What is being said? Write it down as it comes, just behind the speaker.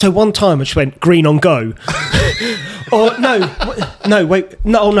So one time I just went green on go. Or no,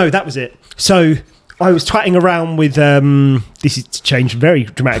 that was it. So I was twatting around with, this has changed very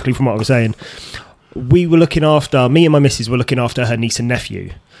dramatically from what I was saying. Me and my missus were looking after her niece and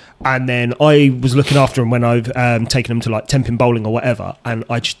nephew. And then I was looking after them when I've taken them to like 10-pin bowling or whatever. And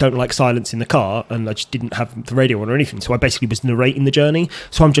I just don't like silence in the car. And I just didn't have the radio on or anything. So I basically was narrating the journey.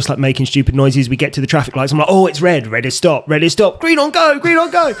 So I'm just like making stupid noises. We get to the traffic lights. I'm like, oh, it's red. Red is stop. Red is stop. Green on go. Green on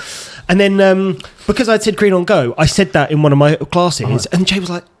go. And then because I'd said green on go, I said that in one of my classes. And Jay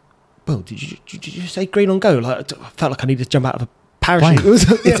was like, well, did you say green on go? Like, I felt like I needed to jump out of a parachute.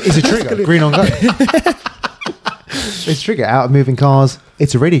 It's a trigger. Green on go. It's a trigger. Out of moving cars.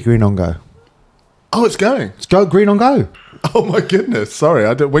 It's already green on go. Oh, it's going. It's go green on go. Oh my goodness. Sorry.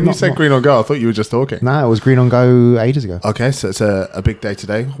 When you said green on go, I thought you were just talking. No, it was green on go ages ago. Okay, so it's a big day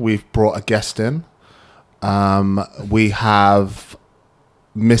today. We've brought a guest in. We have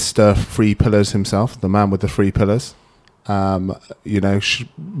Mr. Three Pillars himself, the man with the three pillars. Milton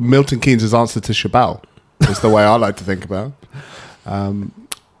Keynes' answer to Chabal is the way I like to think about it.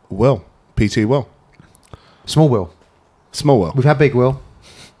 Will. PT Will. Small Will. Small Will. We've had Big Will.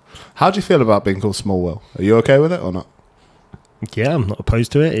 How do you feel about being called Small Will? Are you okay with it or not? Yeah, I'm not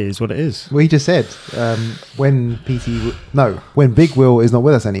opposed to it. It is what it is. Well, he just said when Big Will is not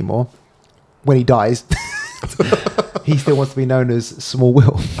with us anymore, when he dies, he still wants to be known as Small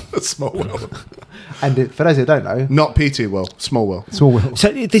Will. Small Will. And for those who don't know, not PT Will, Small Will. Small Will.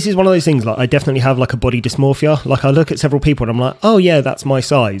 So this is one of those things. Like I definitely have like a body dysmorphia. Like I look at several people and I'm like, oh yeah, that's my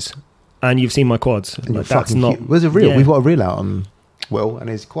size. And you've seen my quads. Like, that's not. There's a reel. Yeah. We've got a reel out on Will and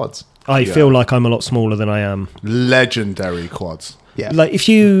his quads. I feel like I'm a lot smaller than I am. Legendary quads. Yeah. Like if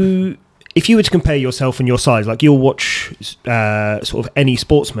you were to compare yourself and your size, like you'll watch sort of any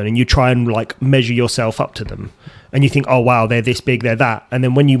sportsman and you try and like measure yourself up to them, and you think, oh wow, they're this big, they're that, and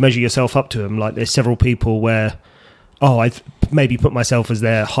then when you measure yourself up to them, like there's several people where, oh, I've maybe put myself as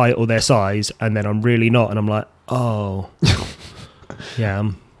their height or their size, and then I'm really not, and I'm like, oh, yeah,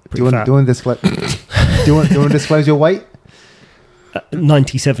 I'm. Do you want to disclose your weight?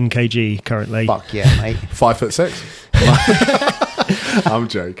 97 kg currently. Fuck yeah, mate. 5'6". I'm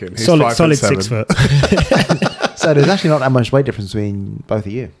joking. He's solid 5'7". 6 foot. So there's actually not that much weight difference between both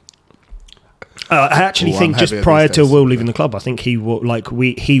of you. I actually think just prior to Will leaving the club, I think he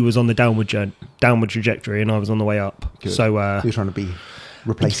was on the downward trajectory and I was on the way up. Good. So you're trying to be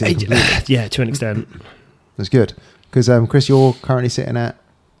replacing completely. Yeah, to an extent. That's good. Because Chris, you're currently sitting at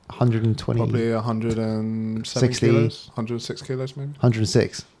 120, probably 107 kilos, 106 kilos maybe.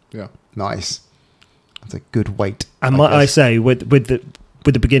 106. Yeah, nice. That's a good weight. And might I say, with the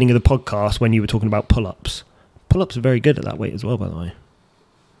beginning of the podcast when you were talking about pull-ups are very good at that weight as well. By the way,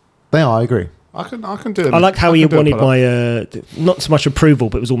 they are. I agree. I can do it. I liked how he wanted my not so much approval,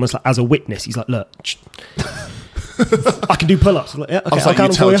 but it was almost like as a witness. He's like, look. I can do pull-ups. Like, yeah, okay, I was like, you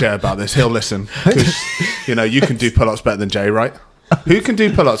tell Jay about this. He'll listen. Because, you can do pull-ups better than Jay, right? Who can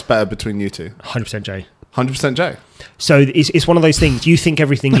do pull-ups better between you two? 100% Jay. 100% Jay. So it's one of those things. You think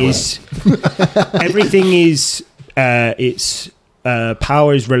everything is... power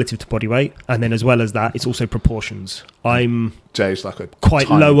is relative to body weight. And then as well as that, it's also proportions. Jay's like a quite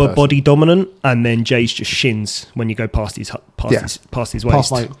lower body dominant. And then Jay's just shins when you go past his waist. I'm just past his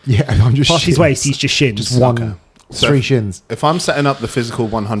waist, he's just shins. Just one... Okay. So 3 shins. If I'm setting up the physical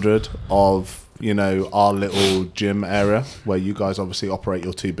 100 of, our little gym area where you guys obviously operate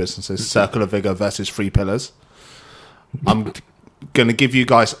your 2 businesses, Circle of Vigor versus 3 Pillars, I'm going to give you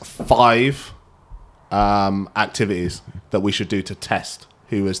guys 5 activities that we should do to test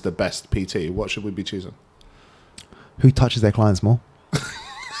who is the best PT. What should we be choosing? Who touches their clients more?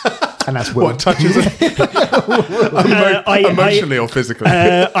 And that's Will. What touches it? Emotionally or physically?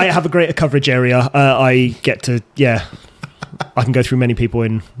 I have a greater coverage area. I get to, I can go through many people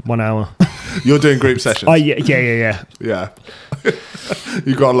in 1 hour. You're doing group sessions? Yeah.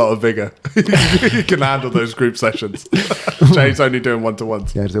 You got a lot of vigor. You can handle those group sessions. Jay's only doing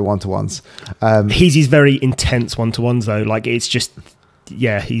one-to-ones. Yeah, do one-to-ones. He's very intense one-to-ones though. Like it's just,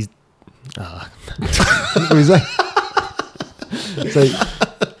 he's... What is that? So...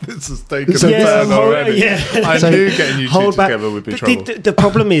 This is taking a turn already. Yeah. I knew getting you two together would be trouble. The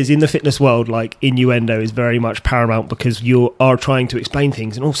problem is in the fitness world, like innuendo is very much paramount because you are trying to explain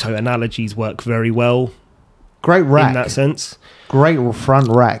things, and also analogies work very well. Great rack in that sense. Great front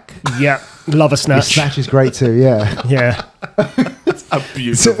rack. Yeah, love a snatch. Your snatch is great too. Yeah, yeah. It's a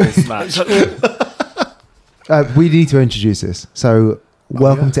beautiful snatch. We need to introduce this. So,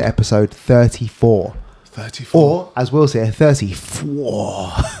 welcome to episode 34. 34. Or, as Will said,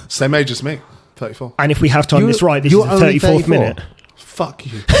 34. Same age as me, 34. And if we have timed this right, this is the 34th minute. Fuck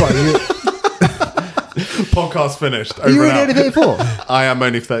you. What, Podcast finished. are you Over and really out. only 34? I am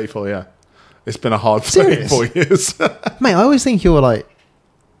only 34, yeah. It's been a hard Serious? 34 years. Mate, I always think you're like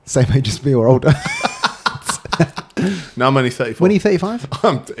same age as me or older. Now I'm only 34. When are you 35?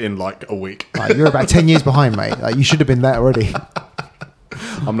 I'm in like a week. Like, you're about 10 years behind, mate. Like, you should have been that already.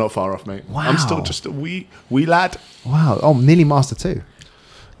 I'm not far off, mate. Wow. I'm still just a wee lad. Wow. Oh, nearly Master 2.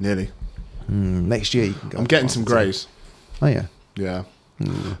 Nearly. Next year you can go. I'm getting Master some 2. greys. Oh, yeah. Yeah.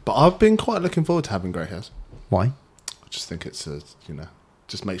 But I've been quite looking forward to having grey hairs. Why? I just think it's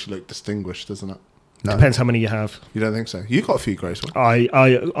just makes you look distinguished, doesn't it? No. Depends how many you have. You don't think so? You got a few greys. What?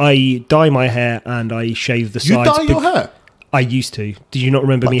 I dye my hair and I shave the You sides. dye your hair? I used to. Did you not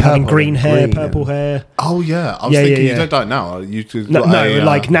remember Like me having purple green and hair, green purple and- hair? Oh yeah, I was Yeah, thinking yeah, you yeah. don't dye it now. You just No, got a,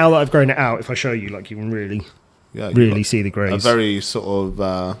 like now that I've grown it out, if I show you, like you can really, yeah, you've really got see the a greys. very sort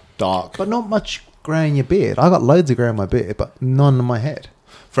of dark. But not much grey in your beard. I got loads of grey in my beard, but none on my head.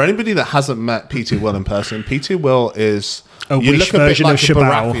 For anybody that hasn't met PT Will in person, PT Will is A you wish look a bit version like of a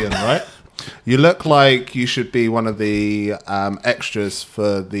Chabal. Baratheon, right? You look like you should be one of the extras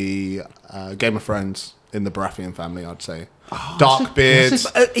for the Game of Thrones in the Baratheon family, I'd say. Dark beards.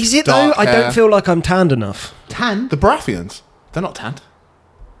 Is it though? dark I hair. don't feel like I'm tanned enough. Tan? The Baratheons, they're not tanned.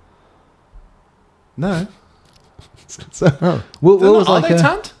 No. So, Will They're was not, like are they a,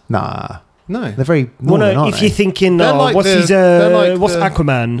 tanned? Nah. No. They're very Well, northern, no, aren't if they? you're thinking, They're like what's the- his, they're like what's the-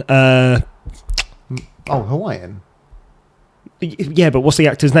 Aquaman? Oh, Hawaiian. Yeah, but what's the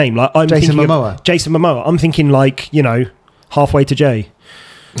actor's name? Like I'm Jason thinking of Momoa. Jason Momoa. I'm thinking like halfway to Jay.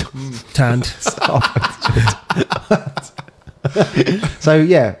 Tanned. So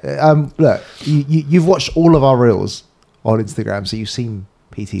yeah, look, you've watched all of our reels on Instagram, so you've seen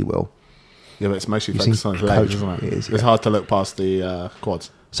PT Will. Yeah, but it's mostly You've focused seen on his legs, Coach. isn't it? It is, It's yeah. hard to look past the quads.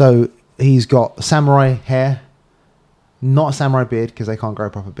 So he's got samurai hair, not a samurai beard because they can't grow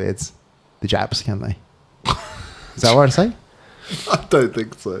proper beards. The Japs, can they? Is that what I say? I don't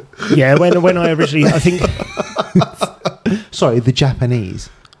think so. Yeah, when I originally, I think Sorry, the Japanese.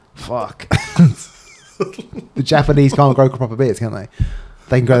 Fuck. The Japanese can't grow proper beards, can they?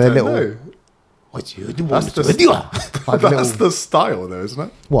 They can grow their little. No. What's you? That's the, Like that's little, the style, though, isn't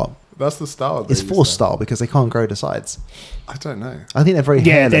it? what? That's the style. It's they use forced there. style because they can't grow the sides. I don't know. I think they're very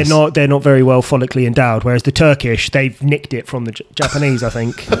yeah, hairless. they're not very well follically endowed. Whereas the Turkish, they've nicked it from the Japanese, I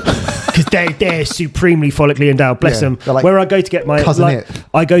think, because they're supremely follically endowed. Bless Yeah, them. they're like Where I go to get my cousin it.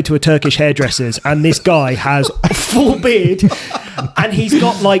 I go to a Turkish hairdresser's, and this guy has a full beard, and he's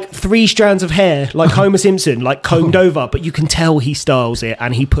got like 3 strands of hair, like Homer Simpson, like combed over. But you can tell he styles it,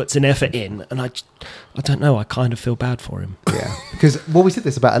 and he puts an effort in. And I don't know. I kind of feel bad for him. Yeah, because we said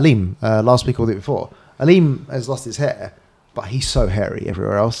this about Aleem last week or the week before. Aleem has lost his hair, but he's so hairy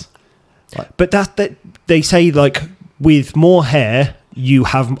everywhere else. But that they say, like, with more hair, you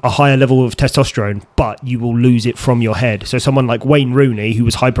have a higher level of testosterone, but you will lose it from your head. So someone like Wayne Rooney, who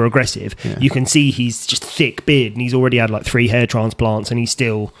was hyper aggressive, Yeah. you can see he's just thick beard, and he's already had like 3 hair transplants, and he's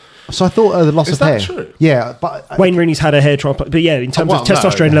still. So I thought the loss Is of that hair. true? Yeah, but Wayne Rooney's had a hair transplant, but yeah, in terms well, of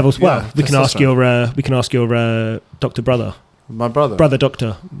testosterone no, levels, well, yeah, we can ask your doctor brother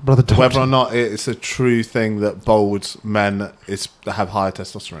doctor. brother, Whether or not it's a true thing that bald men have higher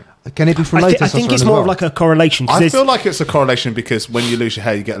testosterone. can it be from low I testosterone think it's as more well? of like a correlation. 'cause I there's- feel like it's a correlation because when you lose your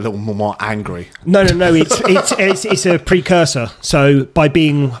hair, you get a little more angry. No. It's a precursor. So by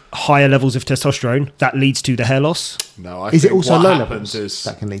being higher levels of testosterone, that leads to the hair loss. No, I Is think it also what low happens levels is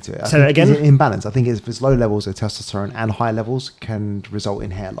that can lead to it? Say that again? Is it imbalance? I think if it's low levels of testosterone and high levels can result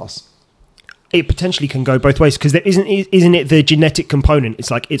in hair loss. It potentially can go both ways because there isn't it the genetic component?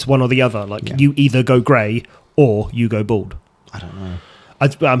 It's like it's one or the other. Like Yeah. you either go grey or you go bald. I don't know.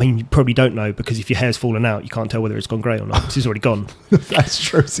 I mean, you probably don't know because if your hair's fallen out, you can't tell whether it's gone grey or not. 'Cause it's already gone. That's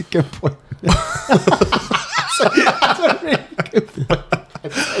true. It's a good point.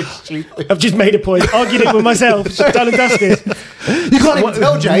 I've just made a point, argued it with myself, done and dusted. You can't even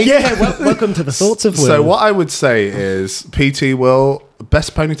tell, Jay. Yeah, welcome to the thoughts of Will. So what I would say is PT Will,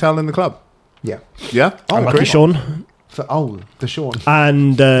 best ponytail in the club. Yeah. Yeah? Lucky Agree? Sean Deshaun.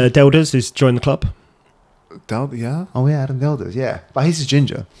 and Delders has joined the club. Yeah? Oh yeah, Adam Delders. Yeah, but he's a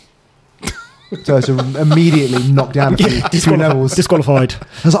ginger. So it's immediately knocked down a few two levels. Disqualified. I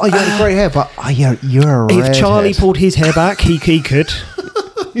was like, oh, you had great hair, but you're a If Charlie redhead. pulled his hair back, he could.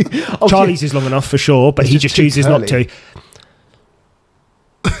 Oh, Charlie's is long enough for sure, but It's he just just too chooses not curly. to.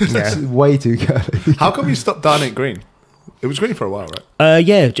 It's way too curly. How come you stopped dyeing it green? It was green for a while, right?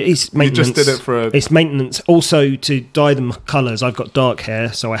 Yeah, it's maintenance. You just did it for a... It's maintenance. Also, to dye them colours, I've got dark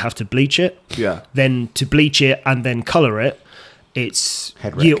hair, so I have to bleach it. Yeah. Then to bleach it and then colour it, it's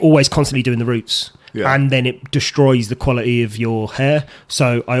Head wreck. you're always constantly doing the roots. Yeah. and then it destroys the quality of your hair.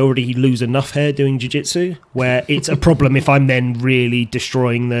 So I already lose enough hair doing jiu-jitsu where it's a problem if I'm then really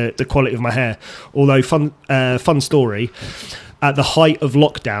destroying the quality of my hair. Although fun story, at the height of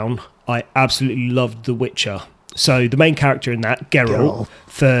lockdown, I absolutely loved The Witcher. So the main character in that, Geralt,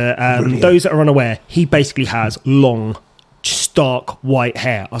 for those that are unaware, he basically has long, stark white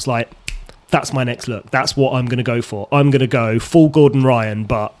hair. I was like, that's my next look. That's what I'm going to go for. I'm going to go full Gordon Ryan,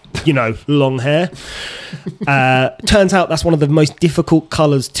 but, long hair. Turns out that's one of the most difficult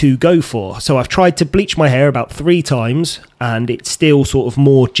colours to go for. So I've tried to bleach my hair about 3 times, and it's still sort of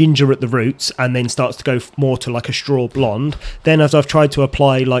more ginger at the roots, and then starts to go more to like a straw blonde. Then as I've tried to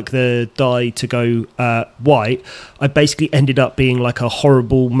apply like the dye to go white, I basically ended up being like a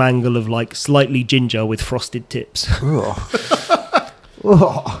horrible mangle of like slightly ginger with frosted tips.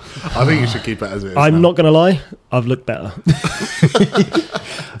 I think you should keep it as it is. I'm not going to lie, I've looked better.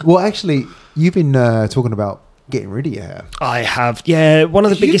 Well, actually, you've been talking about getting rid of your hair. I have, yeah. One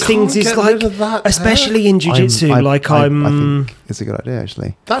of the biggest things is like, especially in jiu-jitsu, I I'm think it's a good idea,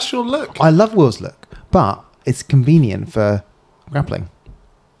 actually. That's your look. I love Will's look, but it's convenient for grappling.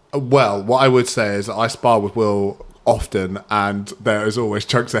 Well, what I would say is I spar with Will often, and there is always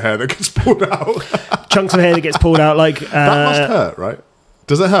chunks of hair that gets pulled out. chunks of hair that gets pulled out. Like that must hurt, right?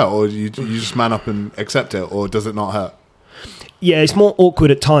 Does it hurt, or you just man up and accept it, or does it not hurt? Yeah, it's more awkward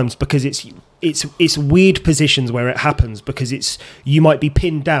at times because it's weird positions where it happens, because it's, you might be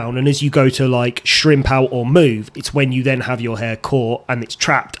pinned down, and as you go to like shrimp out or move, it's when you then have your hair caught and it's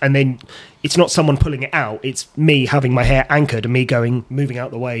trapped, and then it's not someone pulling it out, it's me having my hair anchored and me moving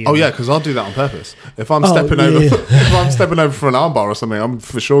out the way. Oh yeah, because I'll do that on purpose. If I'm stepping over, if I'm stepping over for an armbar or something, I'm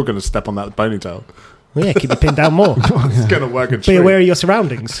for sure going to step on that ponytail. Well, yeah, keep it pinned down more. It's going to work. Be aware of your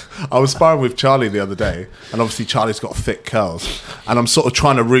surroundings. I was sparring with Charlie the other day, and obviously Charlie's got thick curls, and I'm sort of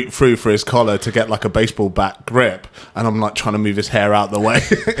trying to root through for his collar to get like a baseball bat grip, and I'm like trying to move his hair out the way.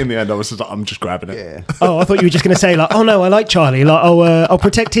 In the end, I was just like, I'm just grabbing it. Yeah. Oh, I thought you were just going to say like, oh no, I like Charlie. Like, I'll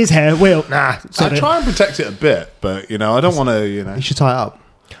protect his hair. Will, nah. I try and protect it a bit, but I don't want to. You should tie it up.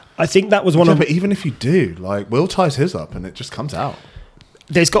 I think that was one of. But even if you do, like, Will ties his up, and it just comes out.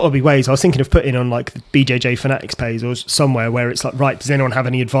 There's got to be ways. I was thinking of putting on like the BJJ Fanatics page or somewhere where it's like, right, does anyone have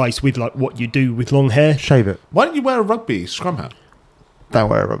any advice with like what you do with long hair? Shave it. Why don't you wear a rugby scrum hat? Don't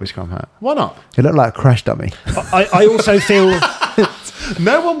wear a rugby scrum hat. Why not? You look like a crash dummy. I also feel...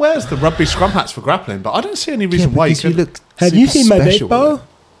 No one wears the rugby scrum hats for grappling, but I don't see any reason why you look. Have you seen my baseball?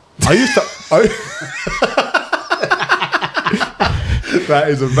 I used to... That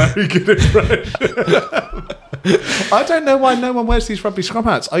is a very good impression. I don't know why no one wears these rugby scrum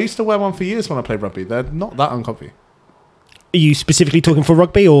hats. I used to wear one for years when I played rugby. They're not that uncomfy. Are you specifically talking for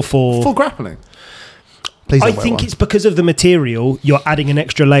rugby or for... For grappling. Please don't I wear think one. it's because of the material, you're adding an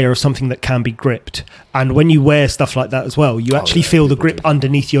extra layer of something that can be gripped. And when you wear stuff like that as well, you actually feel the grip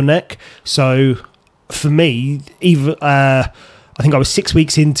underneath your neck. So for me, even I think I was 6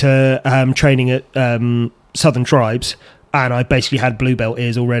 weeks into training at Southern Tribes, and I basically had blue belt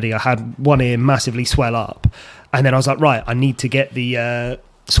ears already. I had one ear massively swell up. And then I was like, right, I need to get the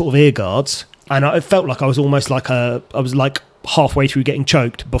sort of ear guards. And I felt like I was almost like I was like halfway through getting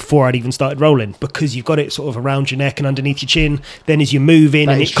choked before I'd even started rolling, because you've got it sort of around your neck and underneath your chin. Then as you move in,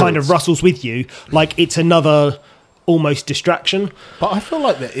 and it kind of rustles with you, like it's another almost distraction. But I feel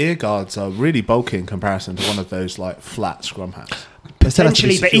like the ear guards are really bulky in comparison to one of those like flat scrum hats.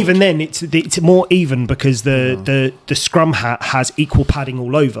 Potentially, but even then, it's more even because the scrum hat has equal padding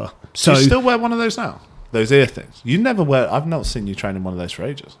all over. So Do you still wear one of those now? Those ear things. You never wear. I've not seen you train in one of those for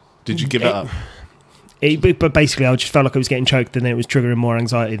ages. Did you give it up? But basically, I just felt like I was getting choked, and then it was triggering more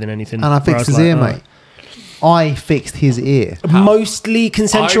anxiety than anything. And I fixed his ear, mate. I fixed his ear. Mostly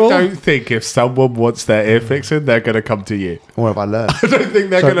consensual. I don't think if someone wants their ear fixing, they're going to come to you. What have I learned? I don't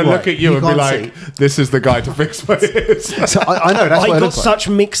think they're going to look at you and be like, "This is the guy to fix my ears." So I know that's what I it got looks like. such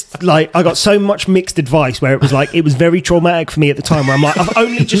mixed, like I got so much mixed advice where it was like it was very traumatic for me at the time. Where I'm like, I've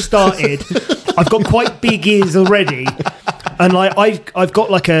only just started. I've got quite big ears already, and like I've got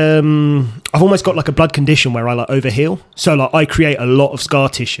like I've almost got like a blood condition where I like overheal. So like I create a lot of scar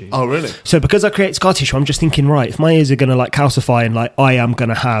tissue. Oh really? So because I create scar tissue, I'm just thinking, right, if my ears are gonna like calcify and like I am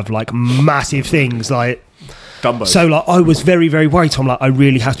gonna have like massive things like. Dumbo. So like I was very, very worried. So I'm like, I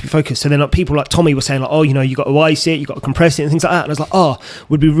really have to be focused. So then like people like Tommy were saying like, oh, you got to ice it, you got to compress it and things like that. And I was like, oh,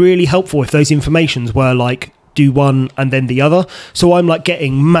 would be really helpful if those informations were like do one and then the other. So I'm like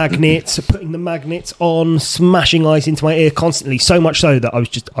getting magnets, putting the magnets on, smashing ice into my ear constantly. So much so that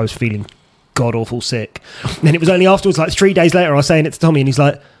I was feeling god awful sick. And then it was only afterwards, like 3 days later, I was saying it to Tommy, and he's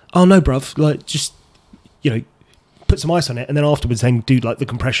like, oh no, bruv, like just put some ice on it, and then afterwards then do like the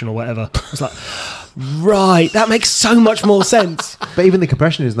compression or whatever. It's like, right, that makes so much more sense. But even the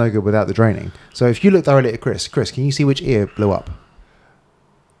compression is no good without the draining. So if you look directly at Chris, can you see which ear blew up?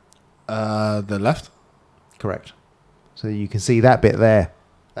 The left. Correct. So you can see that bit there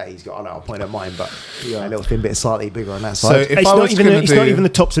that he's got. I know I'll point at mine, but a little thin bit slightly bigger on that So side. if It's I not was even going it's not even the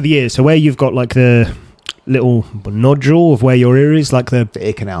tops of the ears. So where you've got like the little nodule of where your ear is, like the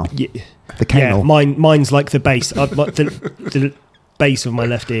ear canal. Yeah, The canal. mine's like the base. Like the base of my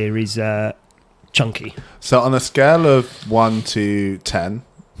left ear is chunky. So on a scale of 1 to 10,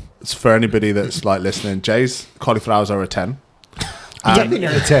 it's for anybody that's like listening, Jay's cauliflowers are a 10. I think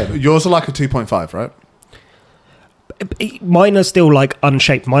they're a 10. Yours are like a 2.5, right? Mine are still like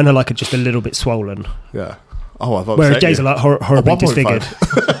unshaped. Mine are like just a little bit swollen. Yeah. Oh, I thought. Whereas Jay's are like horribly 1.5. disfigured.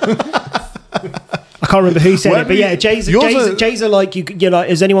 I can't remember who said Where it, but yeah, Jay's are like you're like.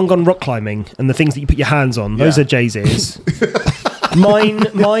 Has anyone gone rock climbing? And the things that you put your hands on, those are Jay's ears.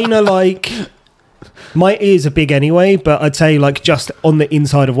 mine are like. My ears are big anyway, but I'd say like just on the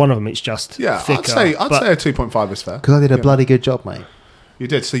inside of one of them, it's just thicker. I'd say a 2.5 is fair. Because I did a bloody good job, mate. You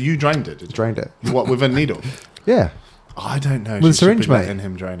did. So you drained it. Did you? Drained it. What, with a needle? Yeah. I don't know. With a syringe, mate. Letting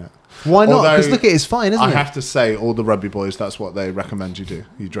him drain it. Why not? Although, Because look, it's fine, isn't I it? have to say, all the rugby boys, that's what they recommend you do.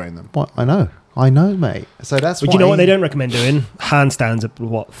 You drain them. What? I know, mate. So that's. But why you know what they don't recommend doing? Handstands at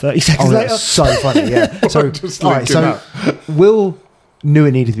what 30 Oh, seconds later. that's so funny. Yeah. So Just all right. linking So Will knew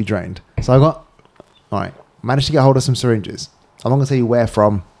it needed to be drained. So I got. All right. Managed to get hold of some syringes. I'm not going to tell you where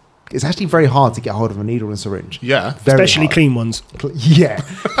from. It's actually very hard to get hold of a needle and syringe. Yeah. Very Especially hard. clean ones. Yeah.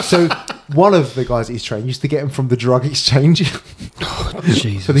 So one of the guys that he's trained used to get them from the drug exchange for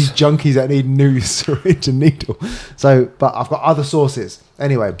these junkies that need new syringe and needle. So, but I've got other sources.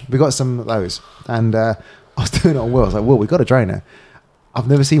 Anyway, we got some of those. And I was doing it on Will. I was like, Will, we got to drain it. I've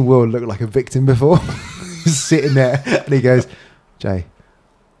never seen Will look like a victim before. He's sitting there and he goes, Jay,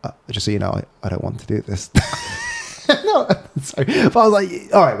 just so you know, I don't want to do this. No, sorry. But I was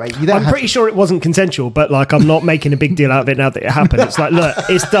like, all right, mate. You don't I'm have pretty sure it wasn't consensual, but like I'm not making a big deal out of it now that it happened. It's like, look,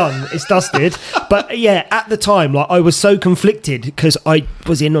 it's done, it's dusted. But yeah, at the time, like I was so conflicted because I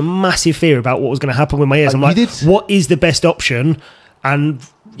was in a massive fear about what was going to happen with my ears. I'm like, what is the best option? And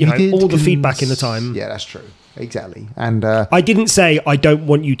you know, all the feedback in the time. Yeah, that's true. Exactly. And I didn't say I don't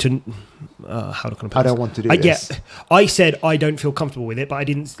want you to. How can I put I this? don't want to do this. Yeah, I said I don't feel comfortable with it, but I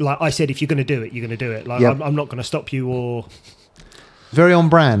didn't. Like I said, if you're going to do it, you're going to do it. Like I'm not going to stop you or. Very on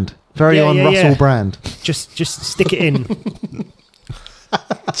brand. Very on Russell brand. Just stick it in.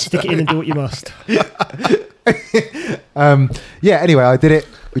 Stick it in and do what you must. Yeah. Anyway, I did it.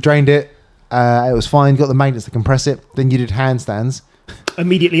 We drained it. It was fine. Got the magnets to compress it. Then you did handstands.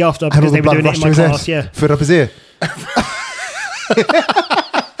 Immediately after, because they were doing it in my class. Yeah. Filled up his ear.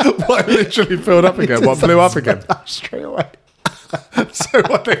 What, literally filled up again? What, blew up again? Straight away. So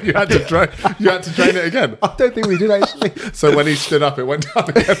what, then you had to drain it again? I don't think we did actually. So when he stood up, it went down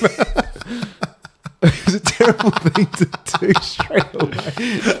again. It was a terrible thing to do straight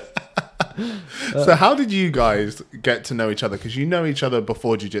away. So how did you guys get to know each other? Because you know each other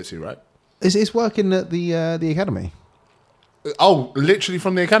before jiu-jitsu, right? It's working at the academy. Oh, literally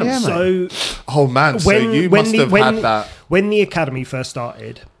from the academy? Yeah, So, oh man, so you must have had that. When the academy first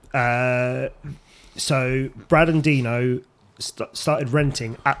started, so Brad and Dino started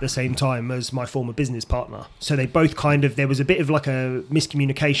renting at the same time as my former business partner. So they both there was a bit of like a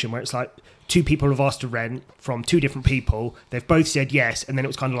miscommunication where it's like two people have asked to rent from two different people. They've both said yes. And then it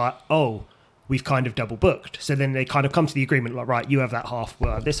was kind of like, oh, we've kind of double booked. So then they kind of come to the agreement like, right, you have that half,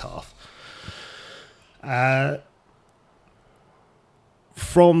 we'll have this half.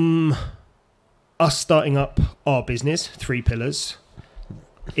 From us starting up our business, 3 Pillars,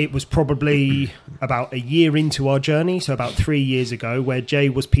 it was probably about a year into our journey, so about 3 years ago, where Jay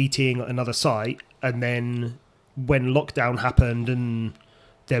was PTing at another site, and then when lockdown happened and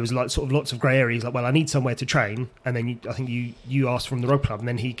there was like sort of lots of grey areas, like, well, I need somewhere to train, and then I think you asked from the road club, and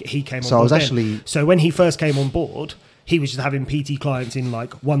then he came on board. So I was actually... So when he first came on board, he was just having PT clients in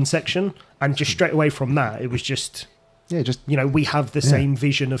like one section, and just straight away from that, it was just... Yeah, just you know, we have the same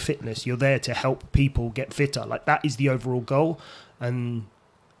vision of fitness. You're there to help people get fitter. Like that is the overall goal, and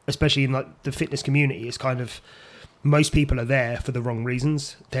especially in like the fitness community, it's kind of most people are there for the wrong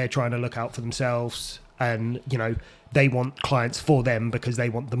reasons. They're trying to look out for themselves, and you know they want clients for them because they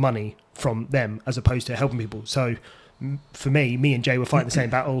want the money from them as opposed to helping people. So for me and Jay were fighting the same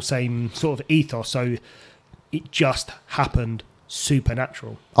battle, same sort of ethos. So it just happened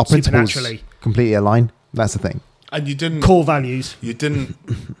supernatural. Our principles completely align. That's the thing. And you didn't... Core values. You didn't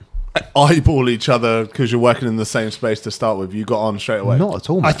eyeball each other because you're working in the same space to start with. You got on straight away. Not at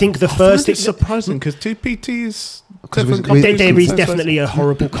all. I think the I first... find it surprising because two PTs... There is definitely a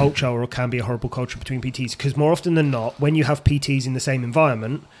horrible culture, or can be a horrible culture between PTs, because more often than not, when you have PTs in the same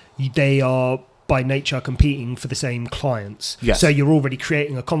environment, they are by nature competing for the same clients. Yes. So you're already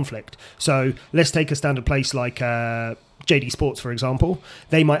creating a conflict. So let's take a standard place like JD Sports, for example.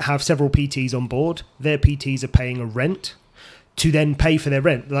 They might have several PTs on board. Their PTs are paying a rent to then pay for their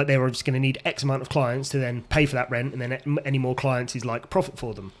rent. Like, they're just going to need X amount of clients to then pay for that rent, and then any more clients is like profit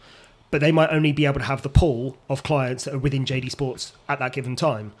for them. But they might only be able to have the pool of clients that are within JD Sports at that given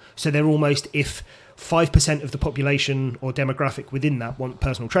time. So they're almost, if 5% of the population or demographic within that want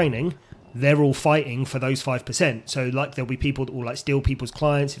personal training, they're all fighting for those 5%. So like, there'll be people that will like steal people's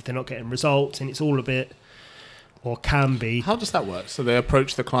clients if they're not getting results, and it's all a bit, or can be. How does that work? So they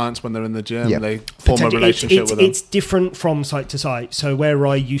approach the clients when they're in the gym, Yeah. they form a relationship with them? It's different from site to site. So where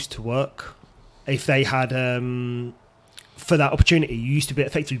I used to work, if they had, for that opportunity, you used to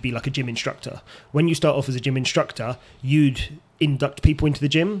effectively be like a gym instructor. When you start off as a gym instructor, you'd induct people into the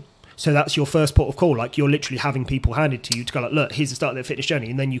gym. So that's your first port of call. Like, you're literally having people handed to you to go like, look, here's the start of their fitness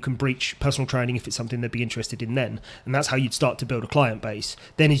journey. And then you can breach personal training if it's something they'd be interested in then. And that's how you'd start to build a client base.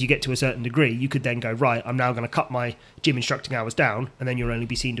 Then as you get to a certain degree, you could then go, right, I'm now going to cut my gym instructing hours down, and then you'll only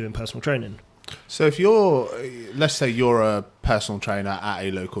be seen doing personal training. So if let's say you're a personal trainer at a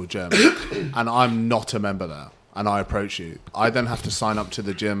local gym and I'm not a member there, and I approach you, I then have to sign up to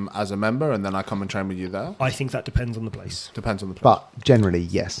the gym as a member, and then I come and train with you there? I think that depends on the place. Depends on the place. But generally,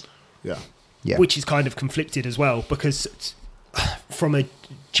 yes. Yeah. Which is kind of conflicted as well, because from a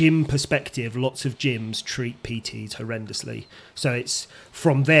gym perspective, lots of gyms treat PTs horrendously. So it's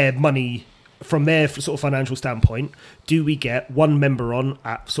from their money, from their sort of financial standpoint, do we get one member on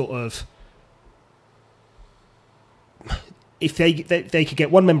at sort of, if they could get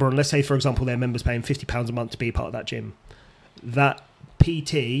one member on, let's say, for example, their member's paying £50 a month to be a part of that gym, that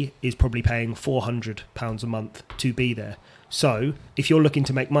PT is probably paying £400 a month to be there. So if you're looking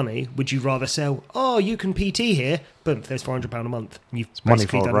to make money, would you rather sell, oh, you can PT here, boom, there's £400 a month, and you've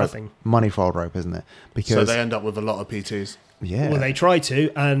basically done nothing. Money for old rope, isn't it? Because So they end up with a lot of PTs. Yeah. Well, they try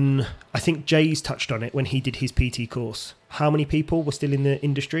to, and I think Jay's touched on it when he did his PT course. How many people were still in the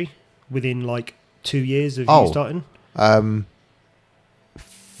industry within like 2 years of you starting? 3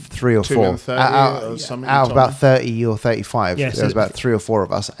 or 4 out of about 30 or 35. Yeah, There was about 3 or 4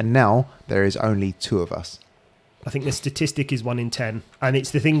 of us, and now there is only 2 of us. I think the statistic is 1 in 10, and it's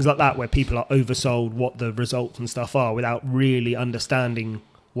the things like that where people are oversold what the results and stuff are without really understanding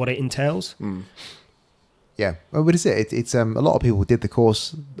what it entails. Yeah, well, what is it? It's a lot of people did the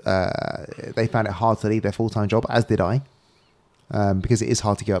course. They found it hard to leave their full-time job, as did I, because it is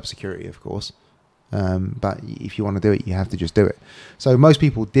hard to give up security, of course. But if you want to do it, you have to just do it. So most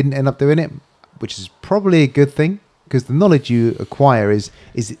people didn't end up doing it, which is probably a good thing, because the knowledge you acquire is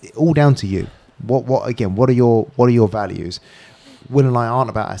all down to you. What are your values? Will and I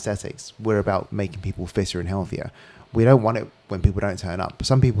aren't about aesthetics. We're about making people fitter and healthier. We don't want it when people don't turn up.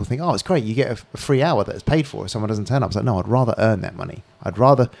 Some people think, oh, it's great, you get a free hour that's paid for if someone doesn't turn up. It's like, no, I'd rather earn that money. I'd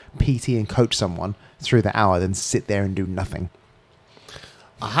rather PT and coach someone through the hour than sit there and do nothing.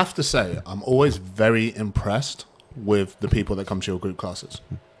 I have to say, I'm always very impressed with the people that come to your group classes.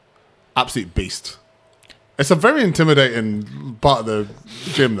 Absolute beast. It's a very intimidating part of the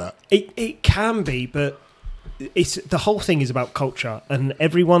gym, that. It can be, but it's the whole thing is about culture, and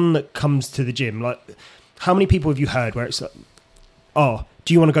everyone that comes to the gym, like, how many people have you heard where it's like, oh,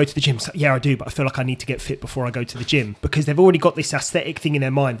 do you want to go to the gym? It's like, yeah, I do, but I feel like I need to get fit before I go to the gym, because they've already got this aesthetic thing in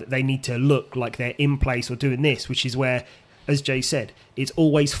their mind that they need to look like they're in place or doing this, which is where, as Jay said, it's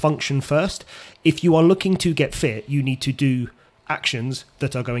always function first. If you are looking to get fit, you need to do actions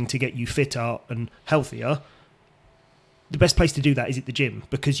that are going to get you fitter and healthier. The best place to do that is at the gym,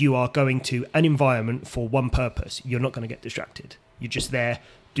 because you are going to an environment for one purpose. You're not going to get distracted. You're just there,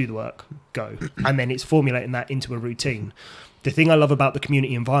 do the work, go. And then it's formulating that into a routine. The thing I love about the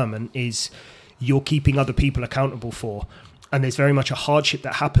community environment is you're keeping other people accountable for. And there's very much a hardship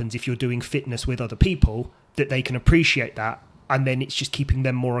that happens if you're doing fitness with other people, that they can appreciate that. And then it's just keeping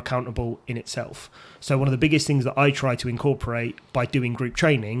them more accountable in itself. So one of the biggest things that I try to incorporate by doing group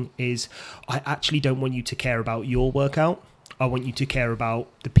training is I actually don't want you to care about your workout. I want you to care about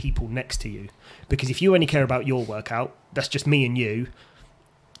the people next to you. Because if you only care about your workout, that's just me and you.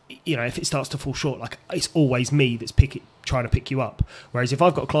 You know, if it starts to fall short, like, it's always me that's trying to pick you up. Whereas if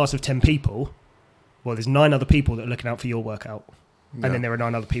I've got a class of 10 people, well, there's 9 other people that are looking out for your workout. Yeah. And then there are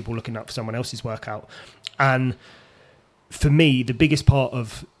 9 other people looking out for someone else's workout. And for me, the biggest part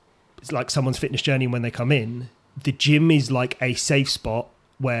of, it's like someone's fitness journey when they come in, the gym is like a safe spot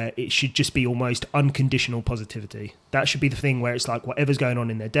where it should just be almost unconditional positivity. That should be the thing where it's like whatever's going on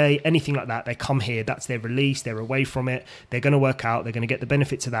in their day, anything like that, they come here, that's their release, they're away from it, they're going to work out, they're going to get the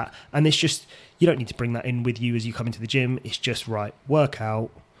benefits of that. And it's just, you don't need to bring that in with you as you come into the gym. It's just, right, work out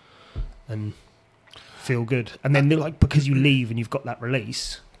and feel good. And then like, because you leave and you've got that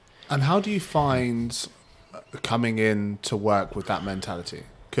release. And how do you find coming in to work with that mentality?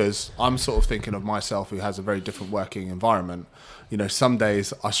 Because I'm sort of thinking of myself who has a very different working environment. You know, some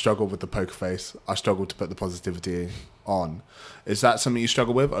days I struggle with the poker face. I struggle to put the positivity on. Is that something you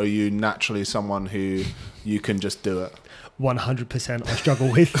struggle with? Or are you naturally someone who you can just do it? 100% I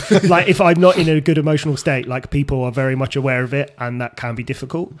struggle with. Like, if I'm not in a good emotional state, like, people are very much aware of it, and that can be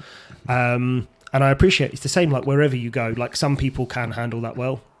difficult. And I appreciate it's the same, like, wherever you go. Like, some people can handle that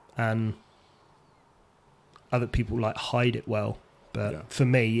well, and other people, like, hide it well. But for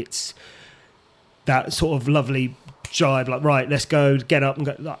me, it's that sort of lovely jive, like, right, let's go, get up and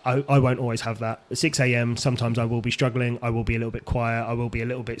go. I won't always have that. At 6 a.m, sometimes I will be struggling. I will be a little bit quiet. I will be a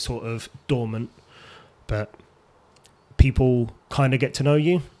little bit sort of dormant. But people kind of get to know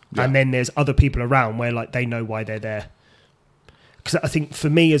you. Yeah. And then there's other people around where, like, they know why they're there. Because I think for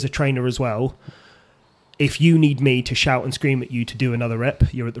me as a trainer as well, if you need me to shout and scream at you to do another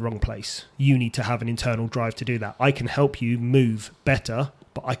rep, you're at the wrong place. You need to have an internal drive to do that. I can help you move better,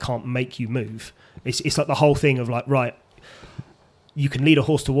 but I can't make you move. It's like the whole thing of like, right, you can lead a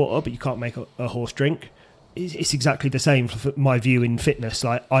horse to water, but you can't make a horse drink. It's exactly the same for my view in fitness.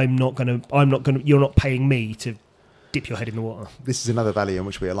 Like, you're not paying me to dip your head in the water. This is another value in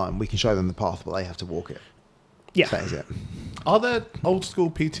which we align. We can show them the path, but they have to walk it. Yeah. That is it. Are there old school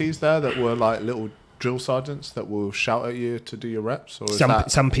PTs there that were like little drill sergeants that will shout at you to do your reps? Or is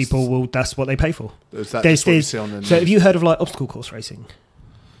some people will, that's what they pay for. Is that just what you see on the news? So have you heard of like obstacle course racing?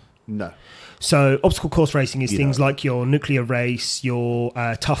 No. So obstacle course racing is things like your nuclear race, your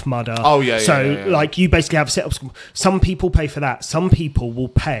Tough Mudder. Oh, yeah. So like you basically have a set obstacle. Some people pay for that. Some people will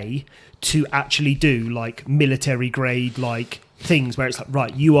pay to actually do like military grade like things where it's like,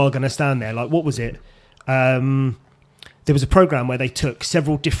 right, you are going to stand there. Like, what was it? There was a program where they took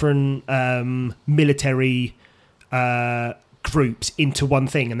several different military groups into one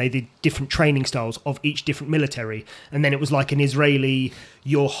thing, and they did different training styles of each different military. And then it was like an Israeli,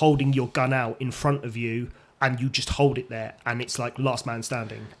 you're holding your gun out in front of you and you just hold it there, and it's like last man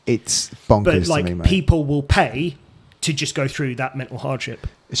standing. It's bonkers. But like, to me, mate. people will pay to just go through that mental hardship.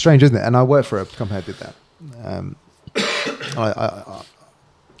 It's strange, isn't it? And I worked for a company that did that. Are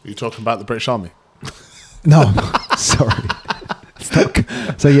you talking about the British Army? No, sorry.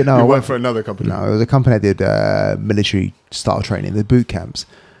 So I worked for another company. No, it was a company that did military style training, the boot camps,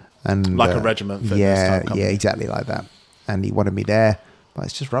 and like a regiment. Type company. Yeah, exactly like that. And he wanted me there, but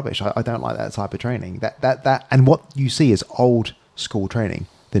it's just rubbish. I don't like that type of training. That and what you see is old school training.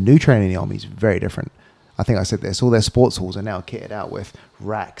 The new training in the army is very different. I think I said this. All their sports halls are now kitted out with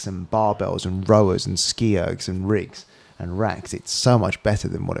racks and barbells and rowers and ski ergs and rigs and racks. It's so much better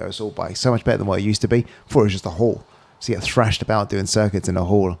than what it was all by. So much better than what it used to be. Before it was just a hall. So you get thrashed about doing circuits in a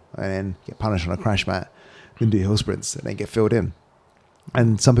hall and then get punished on a crash mat, then do hill sprints and then get filled in.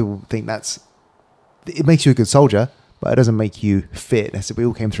 And some people think it makes you a good soldier, but it doesn't make you fit. We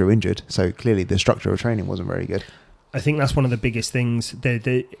all came through injured, so clearly the structure of training wasn't very good. I think that's one of the biggest things.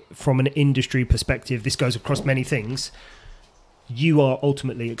 From an industry perspective, this goes across many things. You are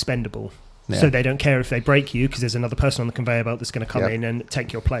ultimately expendable. Yeah. So they don't care if they break you because there's another person on the conveyor belt that's going to come in and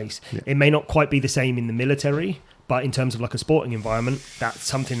take your place. Yeah. It may not quite be the same in the military, but in terms of like a sporting environment, that's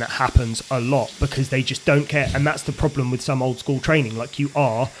something that happens a lot because they just don't care. And that's the problem with some old school training. Like, you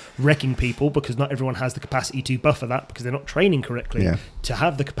are wrecking people because not everyone has the capacity to buffer that because they're not training correctly to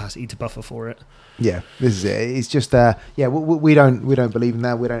have the capacity to buffer for it. Yeah, this is it. It's just, we don't believe in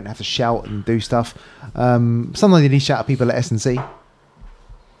that. We don't have to shout and do stuff. Sometimes you need to shout at people at S&C.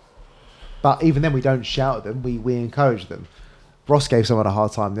 But even then, we don't shout at them. We encourage them. Ross gave someone a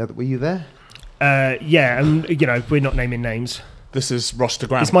hard time the other. Were you there? Yeah, and we're not naming names. This is Ross de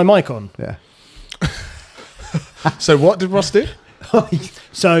Graham. Is my mic on? Yeah. So what did Ross do?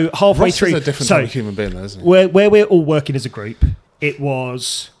 So halfway Ross through, is a different type of human being, though, isn't he? Where we're all working as a group, it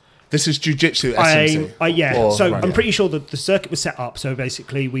was. This is JiuJitsu SMC. Yeah. I'm pretty sure that the circuit was set up. So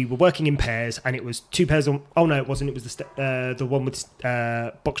basically, we were working in pairs, and it was 2 pairs on. Oh no, it wasn't. It was the one with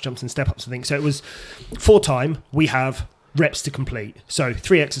box jumps and step ups. I think so. It was 4 time. We have reps to complete. So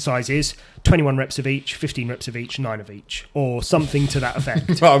 3 exercises, 21 reps of each, 15 reps of each, 9 of each, or something to that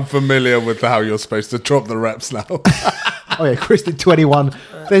effect. I'm familiar with how you're supposed to drop the reps now. Oh yeah, Chris did 21,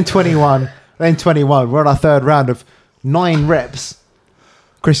 then 21, then 21. We're on our 3rd round of 9 reps.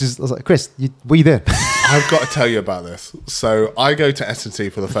 I was like, Chris, were you there? I've got to tell you about this. So I go to S&C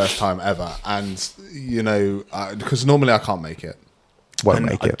for the first time ever, and because normally I can't make it. Won't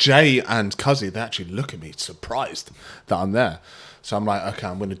make it. Jay and Cuzzy, they actually look at me surprised that I'm there. So I'm like, okay,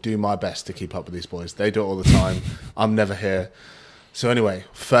 I'm going to do my best to keep up with these boys. They do it all the time. I'm never here. So anyway,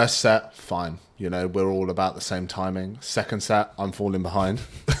 first set, fine. We're all about the same timing. Second set, I'm falling behind.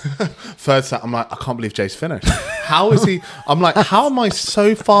 Third set, I'm like, I can't believe Jay's finished. How is he? I'm like, how am I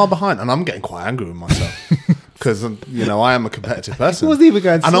so far behind? And I'm getting quite angry with myself because, I am a competitive person. It wasn't even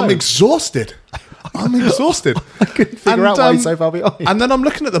going and slow. I'm exhausted. I couldn't figure out why he's so far behind. And then I'm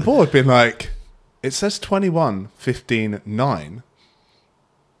looking at the board being like, it says 21, 15, 9.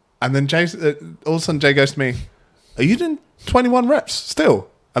 And then all of a sudden Jay goes to me, are you doing 21 reps still?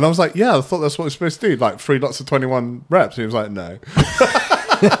 And I was like, yeah, I thought that's what we're supposed to do, like 3 lots of 21 reps. And he was like, no.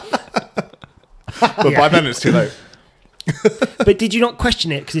 But by then it's too late. But did you not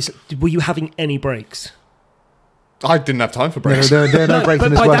question it? Because were you having any breaks? I didn't have time for breaks. There are no breaks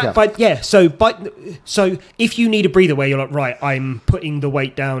in this workout. So if you need a breather where you're like, right, I'm putting the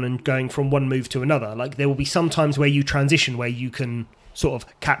weight down and going from one move to another, like there will be some times where you transition where you can sort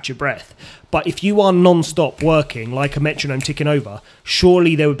of catch your breath. But if you are non-stop working like a metronome ticking over,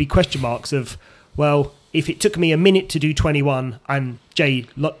 surely there would be question marks of, well, if it took me a minute to do 21 and Jay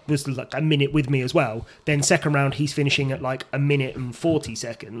was like a minute with me as well, then second round he's finishing at like a minute and 40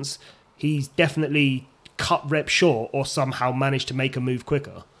 seconds. He's definitely cut reps short or somehow managed to make a move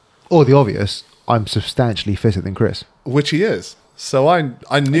quicker. Or the obvious, I'm substantially fitter than Chris. Which he is. So I knew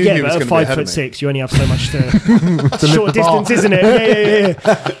he was going to be ahead of me. 5'6", you only have so much to short distance, isn't it?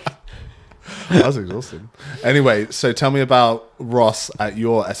 Yeah. I was exhausted. Anyway, so tell me about Ross at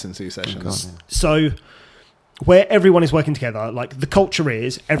your S&C sessions. So where everyone is working together, like the culture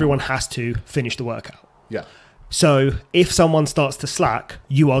is everyone has to finish the workout. Yeah. So if someone starts to slack,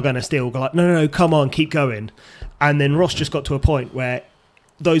 you are going to still go like, no, come on, keep going. And then Ross just got to a point where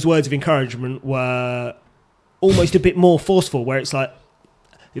those words of encouragement were almost a bit more forceful, where it's like,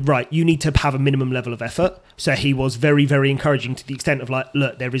 right, you need to have a minimum level of effort. So he was very, very encouraging to the extent of like,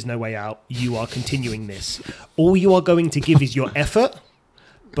 look, there is no way out. You are continuing this. All you are going to give is your effort.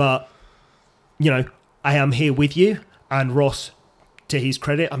 But, I am here with you. And Ross, to his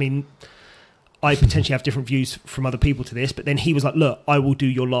credit, I mean, I potentially have different views from other people to this, but then he was like, look, I will do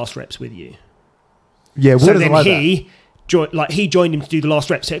your last reps with you. Yeah, so then he joined him to do the last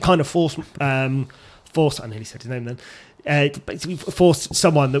reps. So it kind of forced I nearly said his name then, basically forced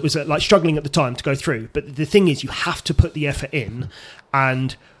someone that was like struggling at the time to go through. But the thing is, you have to put the effort in.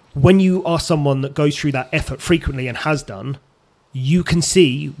 And when you are someone that goes through that effort frequently and has done, you can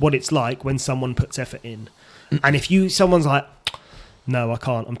see what it's like when someone puts effort in. And if someone's like, no, I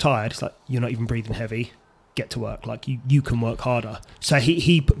can't, I'm tired. It's like, you're not even breathing heavy. Get to work. Like you can work harder. So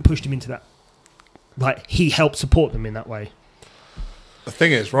he pushed him into that. Like he helped support them in that way. The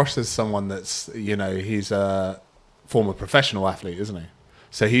thing is, Ross is someone that's, he's a former professional athlete, isn't he?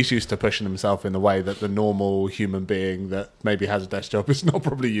 So he's used to pushing himself in the way that the normal human being that maybe has a desk job is not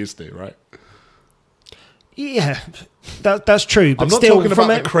probably used to, right? Yeah, that's true. But I'm not still, talking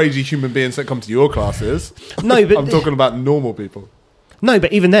about the crazy human beings that come to your classes. No, but I'm talking about normal people. No,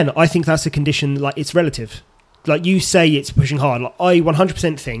 but even then, I think that's a condition, like, it's relative. Like, you say it's pushing hard. Like, I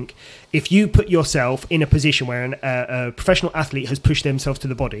 100% think if you put yourself in a position where a professional athlete has pushed themselves to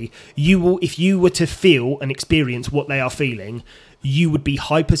the body, if you were to feel and experience what they are feeling, you would be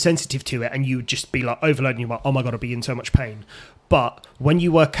hypersensitive to it and you would just be, like, overloading. You're like, oh my God, I'll be in so much pain. But when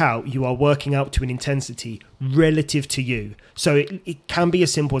you work out, you are working out to an intensity relative to you. So it can be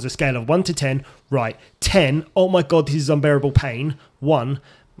as simple as a scale of 1 to 10. Right, 10, oh my God, this is unbearable pain. 1,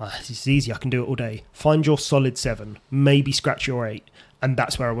 this is easy, I can do it all day. Find your solid 7, maybe scratch your 8, and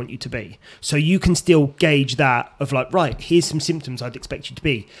that's where I want you to be. So you can still gauge that of like, right, here's some symptoms I'd expect you to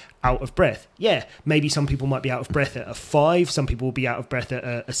be. Out of breath. Yeah, maybe some people might be out of breath at a 5, some people will be out of breath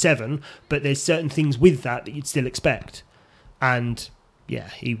at a 7, but there's certain things with that you'd still expect. And yeah,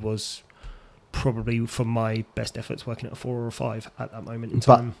 he was probably, for my best efforts, working at a 4 or a 5 at that moment in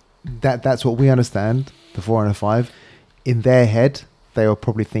time. But that's what we understand, the 4 and a 5. In their head, they were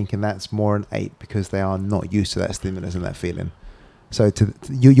probably thinking that's more an 8 because they are not used to that stimulus and that feeling. So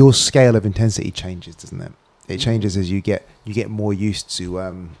your scale of intensity changes, doesn't it? It changes as you get more used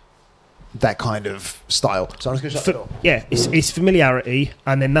to that kind of style. So I'm just going to shut the door. Yeah, it's familiarity,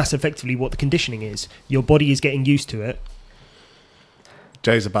 and then that's effectively what the conditioning is. Your body is getting used to it.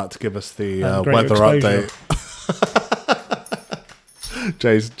 Jay's about to give us the weather update.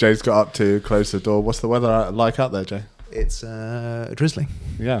 Jay's got up to close the door. What's the weather like out there, Jay? It's drizzling.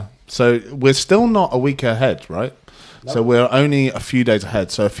 Yeah. So we're still not a week ahead, right? So we're only a few days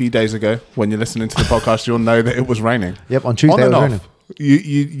ahead. So a few days ago, when you're listening to the podcast, you'll know that it was raining. Yep, on Tuesday it was raining.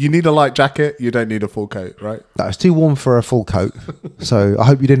 You need a light jacket. You don't need a full coat, right? That was too warm for a full coat. So I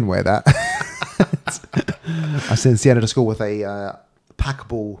hope you didn't wear that. I sent Sienna to school with a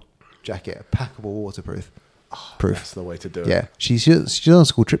packable jacket, packable waterproof. Proof. That's the way to do it. Yeah, she's on a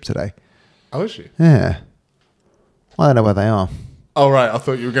school trip today. Oh, is she? Yeah. I don't know where they are. Oh, right. I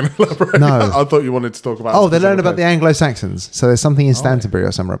thought you were going to elaborate. No. I thought you wanted to talk about... Oh, they learned about the Anglo-Saxons. So there's something in Stantonbury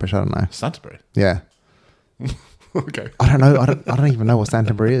or some rubbish. I don't know. Stantonbury? Yeah. Okay. I don't know. I don't even know what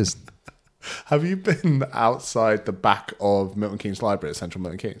Stantonbury is. Have you been outside the back of Milton Keynes Library at Central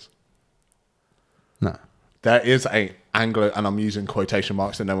Milton Keynes? No. There is a Anglo, and I'm using quotation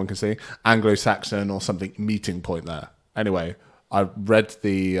marks that no one can see, Anglo-Saxon or something meeting point there. Anyway, I read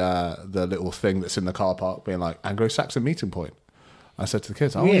the little thing that's in the car park being like, Anglo-Saxon meeting point. I said to the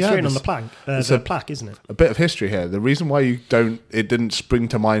kids, it's written on the plaque. It's a plaque, isn't it? A bit of history here. The reason why it didn't spring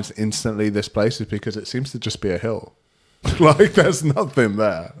to mind instantly this place is because it seems to just be a hill. Like there's nothing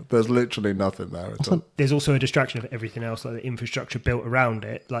there. There's literally nothing there at all. There's also a distraction of everything else, like the infrastructure built around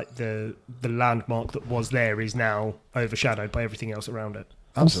it. Like the landmark that was there is now overshadowed by everything else around it.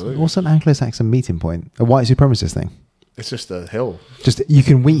 Absolutely. What's an Anglo-Saxon meeting point? A white supremacist thing? It's just a hill. Just you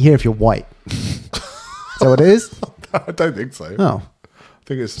can meet here if you're white. Is that what it is? I don't think so. Oh, I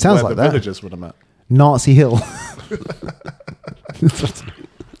think it's sounds where like the that. villagers would have met. Nazi Hill.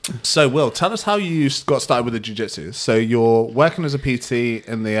 So, Will, tell us how you got started with the jiu-jitsu. So you're working as a PT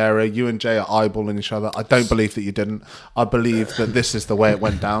in the area. You and Jay are eyeballing each other. I don't believe that you didn't. I believe that this is the way it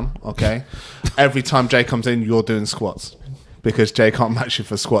went down, okay? Every time Jay comes in, you're doing squats because Jay can't match you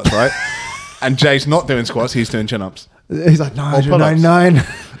for squats, right? And Jay's not doing squats. He's doing chin-ups. He's like, 999.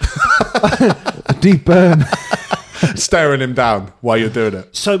 Deep burn. Staring him down while you're doing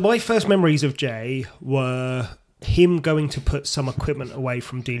it. So my first memories of Jay were him going to put some equipment away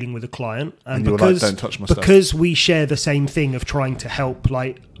from dealing with a client, and you were like, "Don't touch my stuff." Because we share the same thing of trying to help,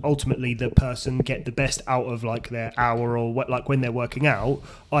 like ultimately the person get the best out of like their hour or what, like when they're working out.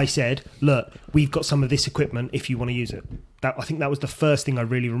 I said, "Look, we've got some of this equipment if you want to use it." I think that was the first thing I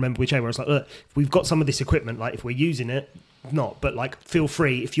really remember with Jay, where I was like, "Look, if we've got some of this equipment, like if we're using it, not, but like feel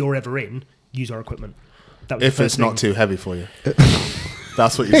free if you're ever in, use our equipment." That was if it's not too heavy for you.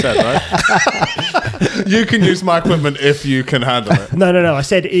 That's what you said, right? You can use my equipment if you can handle it. No. I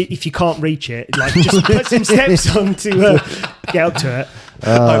said if you can't reach it, like just put some steps on to get up to it.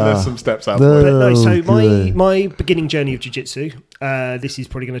 There's some steps out. But no, so my beginning journey of jiu-jitsu, this is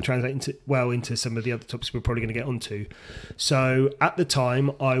probably going to translate into some of the other topics we're probably going to get onto. So at the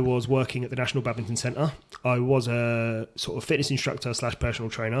time, I was working at the National Badminton Centre. I was a sort of fitness instructor /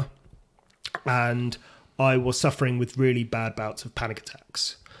 personal trainer, and I was suffering with really bad bouts of panic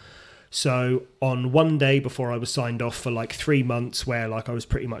attacks. So on one day before I was signed off for like 3 months, where like I was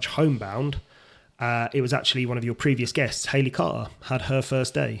pretty much homebound, it was actually one of your previous guests, Hayley Carter, had her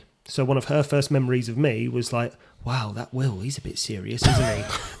first day. So one of her first memories of me was like, wow, that Will, he's a bit serious, isn't he?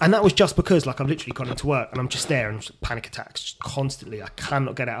 And that was just because like I've literally gone into work and I'm just there and just panic attacks just constantly. I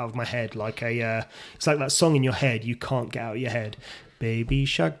cannot get it out of my head. Like it's like that song in your head you can't get out of your head. Baby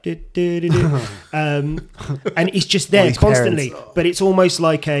shark, and it's just there constantly. Parents. But it's almost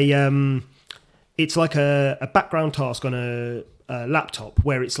like a background task on a laptop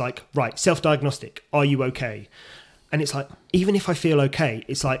where it's like, right, self-diagnostic. Are you okay? And it's like, even if I feel okay,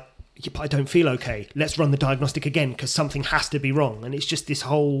 it's like, yeah, but I don't feel okay. Let's run the diagnostic again because something has to be wrong. And it's just this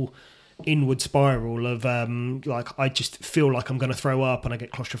whole inward spiral of like I just feel like I'm going to throw up and I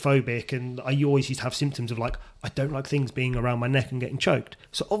get claustrophobic, and I always used to have symptoms of like I don't like things being around my neck and getting choked.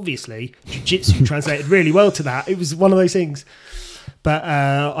 So obviously jiu-jitsu translated really well to that. It was one of those things. But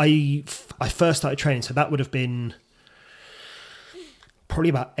I first started training, so that would have been probably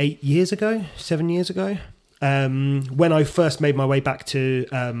about 7 years ago. When I first made my way back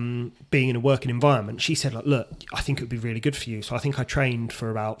to being in a working environment, she said, like, look, I think it would be really good for you. So I think I trained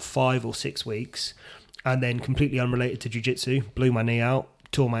for about 5 or 6 weeks, and then completely unrelated to jiu-jitsu, blew my knee out,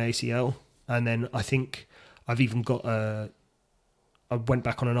 tore my ACL. And then I think I've even got I went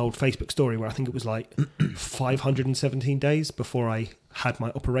back on an old Facebook story where I think it was like 517 days before I had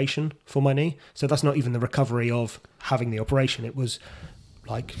my operation for my knee. So that's not even the recovery of having the operation. It was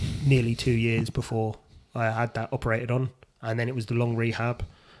like nearly 2 years before I had that operated on, and then it was the long rehab,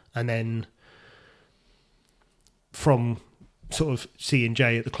 and then from sort of seeing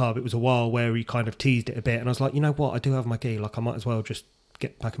Jay at the club, it was a while where he kind of teased it a bit, and I was like, you know what, I do have my gi, like I might as well just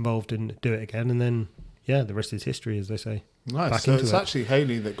get back involved and do it again, and then yeah, the rest is history, as they say. Nice. So it's actually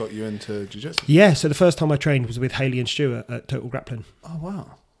Hayley that got you into jiu-jitsu? Yeah, so the first time I trained was with Hayley and Stuart at Total Grappling. Oh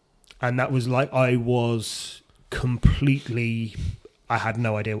wow. And that was like I was completely, I had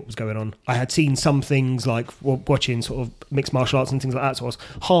no idea what was going on. I had seen some things like watching sort of mixed martial arts and things like that, so I was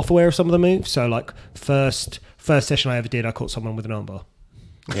half aware of some of the moves. So like first session I ever did, I caught someone with an armbar.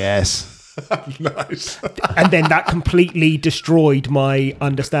 Yes. Nice. And then that completely destroyed my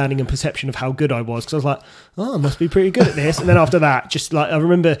understanding and perception of how good I was, because I was like, oh, I must be pretty good at this. And then after that, just like, I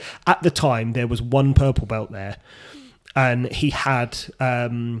remember at the time there was one purple belt there, and he had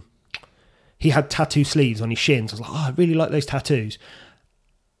tattoo sleeves on his shins. I was like, oh, I really like those tattoos.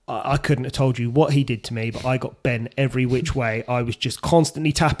 I couldn't have told you what he did to me, but I got bent every which way. I was just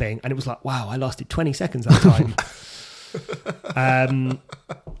constantly tapping, and it was like, wow, I lasted 20 seconds that time.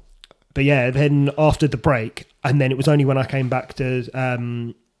 But yeah, then after the break, and then it was only when I came back to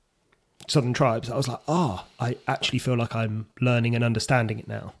Southern Tribes, I was like, I actually feel like I'm learning and understanding it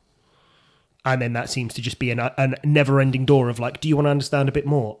now. And then that seems to just be a never-ending door of like, do you want to understand a bit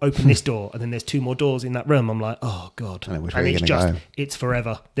more? Open this door, and then there's 2 more doors in that room. I'm like, oh God. And it's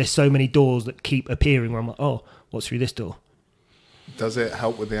forever. There's so many doors that keep appearing where I'm like, oh, what's through this door? Does it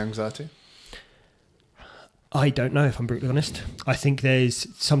help with the anxiety? I don't know, if I'm brutally honest. I think there's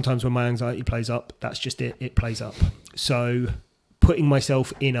sometimes when my anxiety plays up, that's just it. It plays up. So putting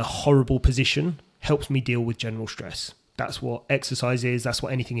myself in a horrible position helps me deal with general stress. That's what exercise is. That's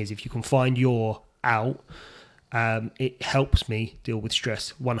what anything is. If you can find your out, it helps me deal with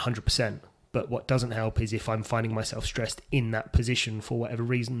stress 100%. But what doesn't help is if I'm finding myself stressed in that position for whatever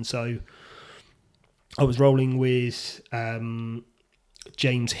reason. So I was rolling with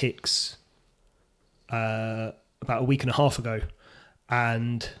James Hicks about a week and a half ago,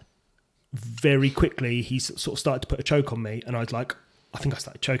 and very quickly he sort of started to put a choke on me, and I was like, I think I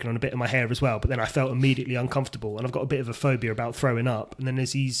started choking on a bit of my hair as well, but then I felt immediately uncomfortable, and I've got a bit of a phobia about throwing up. And then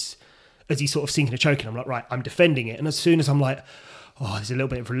as he's sort of sinking and choking, I'm like, right, I'm defending it. And as soon as I'm like, oh, there's a little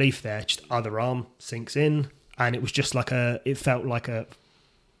bit of relief there, just other arm sinks in, and it was just like it felt like a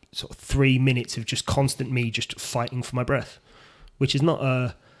sort of 3 minutes of just constant me just fighting for my breath, which is not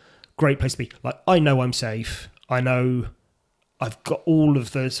a great place to be. Like, I know I'm safe. I know I've got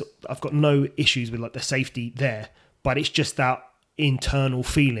I've got no issues with like the safety there, but it's just that internal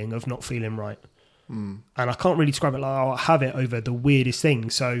feeling of not feeling right. And I can't really describe it. Like, I'll have it over the weirdest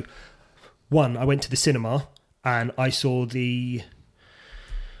things. So one, I went to the cinema and I saw the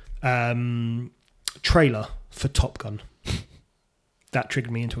trailer for Top Gun. That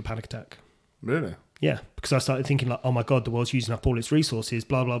triggered me into a panic attack. Really? Yeah, because I started thinking like, oh my God, the world's using up all its resources,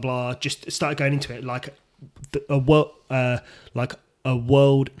 blah, blah, blah. Just started going into it like a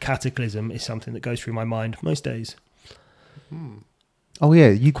world cataclysm is something that goes through my mind most days. Oh yeah,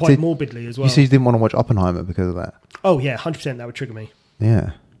 you quite morbidly as well. You said you didn't want to watch Oppenheimer because of that. Oh yeah, 100% that would trigger me.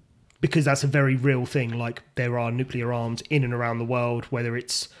 Yeah. Because that's a very real thing. Like, there are nuclear arms in and around the world, whether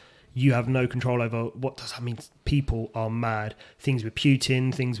it's you have no control over. What does that mean? People are mad. Things with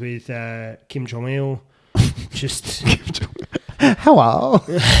Putin, things with Kim Jong-il. Just... Hello.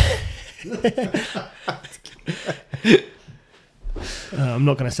 I'm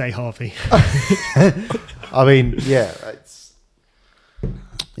not going to say Harvey. I mean, yeah.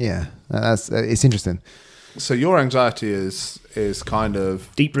 It's interesting. So your anxiety is kind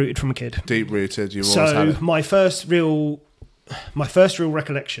of deep-rooted from a kid. Deep-rooted. You've always had it. My first real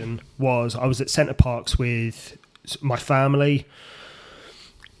recollection was I was at Centre Parks with my family,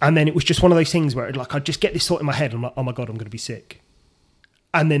 and then it was just one of those things where I'd just get this thought in my head, and I'm like, oh my God, I'm going to be sick.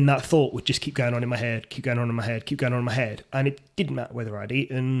 And then that thought would just keep going on in my head, keep going on in my head, keep going on in my head. And it didn't matter whether I'd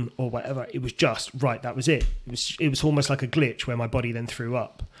eaten or whatever. It was just, right, that was it. It was almost like a glitch where my body then threw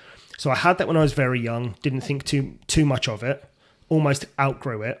up. So I had that when I was very young, didn't think too much of it, almost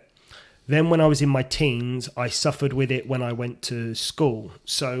outgrew it. Then when I was in my teens, I suffered with it when I went to school.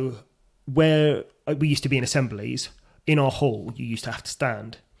 So where we used to be in assemblies, in our hall, you used to have to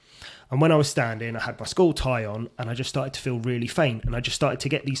stand. And when I was standing, I had my school tie on, and I just started to feel really faint. And I just started to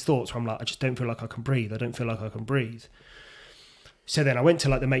get these thoughts where I'm like, I just don't feel like I can breathe. I don't feel like I can breathe. So then I went to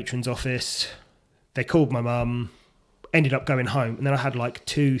like the matron's office. They called my mum, ended up going home. And then I had like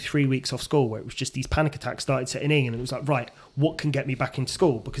 2-3 weeks off school where it was just these panic attacks started setting in. And it was like, right, what can get me back into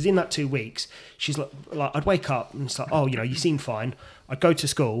school? Because in that 2 weeks, she's like I'd wake up and it's like, oh, you seem fine. I'd go to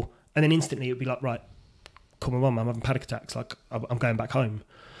school, and then instantly it would be like, right, call my mum, I'm having panic attacks. Like, I'm going back home.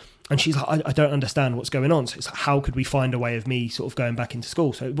 And she's like, I don't understand what's going on. So it's like, how could we find a way of me sort of going back into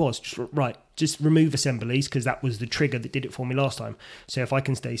school? So it was just, right, just remove assemblies, because that was the trigger that did it for me last time. So if I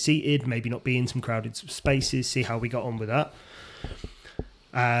can stay seated, maybe not be in some crowded spaces, see how we got on with that.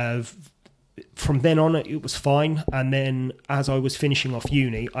 From then on, it was fine. And then as I was finishing off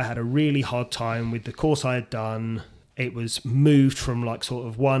uni, I had a really hard time with the course I had done. It was moved from like sort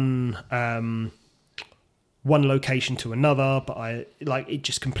of one one location to another, but it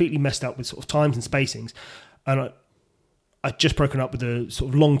just completely messed up with sort of times and spacings. And I'd just broken up with a sort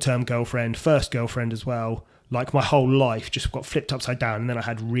of long-term girlfriend, first girlfriend as well. Like my whole life just got flipped upside down, and then I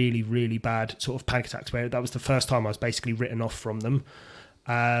had really, really bad sort of panic attacks where that was the first time I was basically written off from them.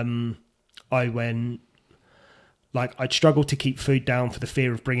 I'd struggled to keep food down for the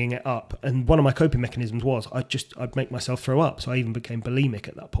fear of bringing it up. And one of my coping mechanisms was I'd make myself throw up. So I even became bulimic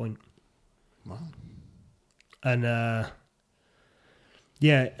at that point. Wow. And I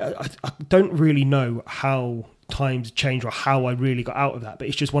don't really know how times change or how I really got out of that, but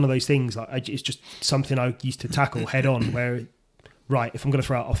it's just one of those things. It's just something I used to tackle head on. Where, right, if I'm going to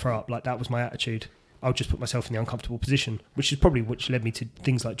throw up, I'll throw up. Like that was my attitude. I'll just put myself in the uncomfortable position, which is probably which led me to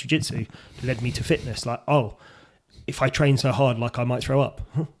things like jiu-jitsu, led me to fitness. Like, oh, if I train so hard, like I might throw up.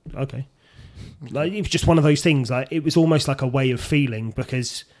 Okay, like it was just one of those things. Like it was almost like a way of feeling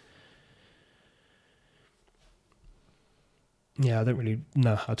because. Yeah, I don't really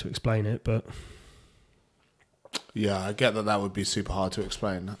know how to explain it, but... Yeah, I get that would be super hard to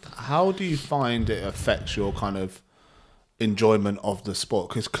explain. How do you find it affects your kind of enjoyment of the sport?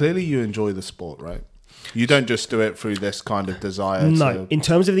 Because clearly you enjoy the sport, right? You don't just do it through this kind of desire. No, in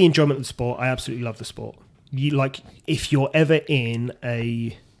terms of the enjoyment of the sport, I absolutely love the sport. If you're ever in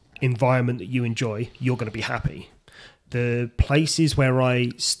a environment that you enjoy, you're going to be happy. The places where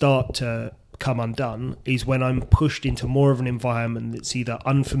I start to come undone is when I'm pushed into more of an environment that's either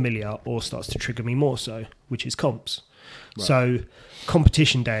unfamiliar or starts to trigger me more so, which is comps. Right. So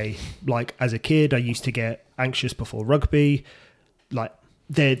competition day, like as a kid, I used to get anxious before rugby. Like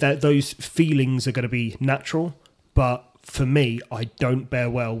those feelings are going to be natural, but for me, I don't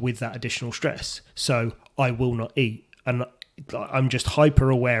bear well with that additional stress. So I will not eat. And I'm just hyper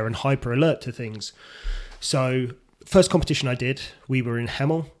aware and hyper alert to things. So first competition I did, we were in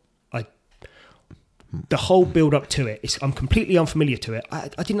Hemel. The whole build up to it, I'm completely unfamiliar to it. I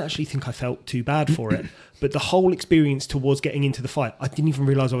didn't actually think I felt too bad for it, but the whole experience towards getting into the fight, I didn't even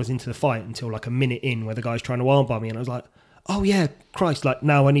realise I was into the fight until like a minute in where the guy's trying to armbar me, and I was like, oh yeah, Christ, like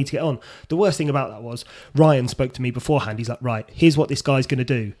now I need to get on. The worst thing about that was Ryan spoke to me beforehand. He's like, right, here's what this guy's going to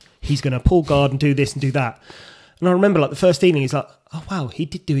do. He's going to pull guard and do this and do that. And I remember like the first feeling is like, oh wow, he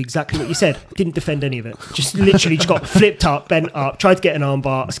did do exactly what you said. Didn't defend any of it. Just literally just got flipped up, bent up, tried to get an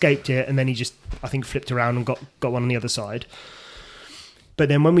armbar, escaped it, and then he just, I think, flipped around and got one on the other side. But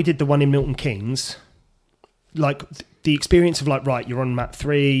then when we did the one in Milton Keynes, like the experience of like, right, you're on mat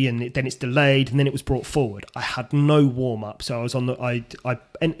 3 and then it's delayed and then it was brought forward. I had no warm up. So I was I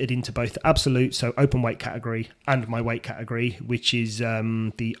entered into both the absolute, so open weight category, and my weight category, which is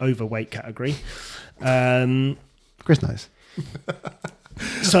the overweight category. Chris knows.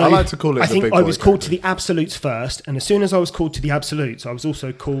 So I like to call it. I think I was called to the absolutes first, and as soon as I was called to the absolutes, I was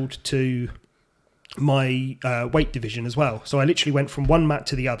also called to my weight division as well. So I literally went from one mat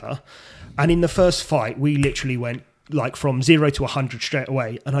to the other, and in the first fight, we literally went like from 0 to 100 straight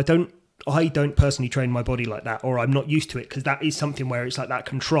away. And I don't personally train my body like that, or I'm not used to it, because that is something where it's like that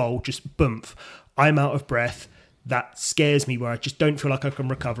control, just boom. I'm out of breath. That scares me, where I just don't feel like I can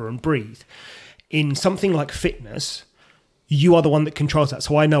recover and breathe. In something like fitness, you are the one that controls that.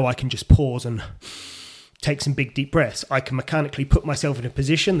 So I know I can just pause and take some big deep breaths. I can mechanically put myself in a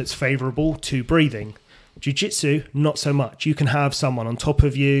position that's favourable to breathing. Jiu-jitsu, not so much. You can have someone on top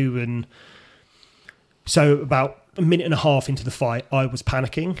of you. And so about a minute and a half into the fight, I was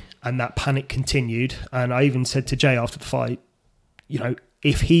panicking, and that panic continued. And I even said to Jay after the fight, you know,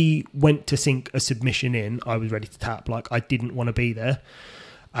 if he went to sink a submission in, I was ready to tap. Like, I didn't want to be there.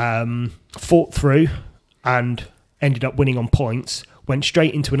 Fought through and ended up winning on points, went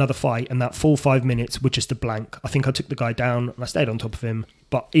straight into another fight, and that full 5 minutes were just a blank. I think I took the guy down and I stayed on top of him,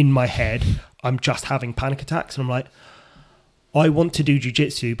 but in my head I'm just having panic attacks, and I'm like, I want to do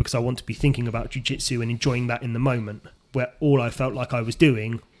jiu-jitsu because I want to be thinking about jiu-jitsu and enjoying that in the moment, where all I felt like I was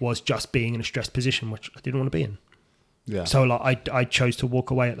doing was just being in a stressed position, which I didn't want to be in. Yeah. So like I chose to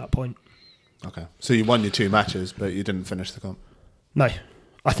walk away at that point. Okay. So you won your 2 matches, but you didn't finish the comp? No.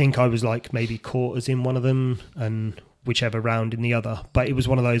 I think I was like maybe quarters in one of them and whichever round in the other. But it was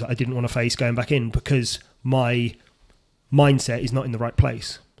one of those I didn't want to face going back in because my mindset is not in the right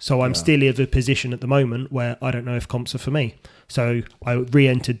place. So I'm still in a position at the moment where I don't know if comps are for me. So I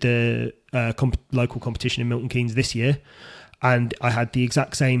re-entered the local competition in Milton Keynes this year, and I had the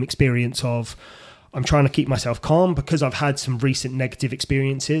exact same experience of I'm trying to keep myself calm because I've had some recent negative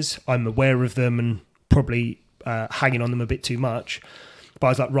experiences. I'm aware of them and probably hanging on them a bit too much. But I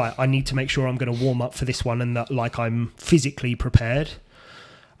was like, right, I need to make sure I'm going to warm up for this one and that like I'm physically prepared.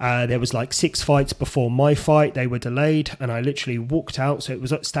 There was like 6 fights before my fight. They were delayed and I literally walked out. So it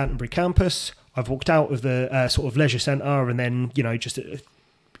was at Stantonbury campus. I've walked out of the sort of leisure centre, and then, you know, just a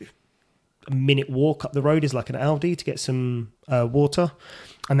minute walk up the road is like an Aldi to get some water.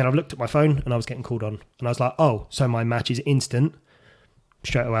 And then I've looked at my phone and I was getting called on. And I was like, oh, so my match is instant.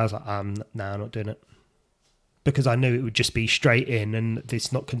 Straight away I was like, no, I'm not doing it. Because I knew it would just be straight in, and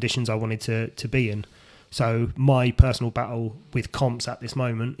it's not conditions I wanted to be in. So my personal battle with comps at this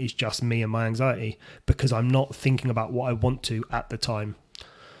moment is just me and my anxiety, because I'm not thinking about what I want to at the time.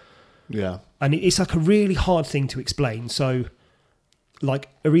 Yeah. And it's like a really hard thing to explain. So, like,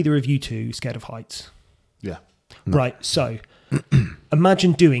 are either of you two scared of heights? Yeah. No. Right. So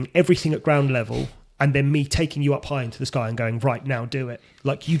imagine doing everything at ground level and then me taking you up high into the sky and going, right, now do it.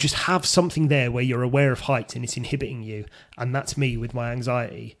 Like, you just have something there where you're aware of heights and it's inhibiting you. And that's me with my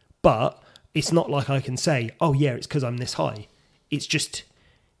anxiety. But it's not like I can say, oh yeah, it's because I'm this high. It's just,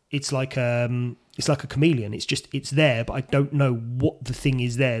 it's like a chameleon. It's there, but I don't know what the thing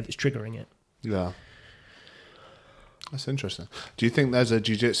is there that's triggering it. Yeah. That's interesting. Do you think there's a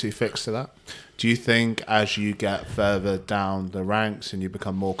jiu-jitsu fix to that? Do you think as you get further down the ranks and you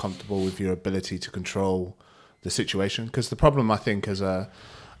become more comfortable with your ability to control the situation? Because the problem, I think, as a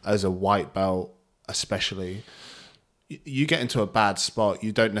white belt especially, you get into a bad spot,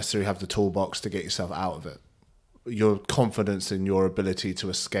 you don't necessarily have the toolbox to get yourself out of it. Your confidence in your ability to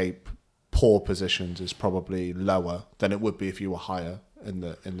escape poor positions is probably lower than it would be if you were higher in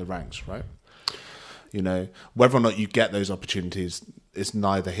the ranks, right? You know, whether or not you get those opportunities is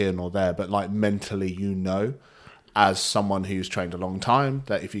neither here nor there, but like mentally, you know, as someone who's trained a long time,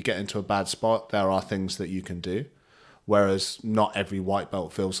 that if you get into a bad spot, there are things that you can do. Whereas not every white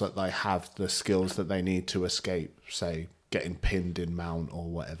belt feels like they have the skills that they need to escape, say, getting pinned in mount or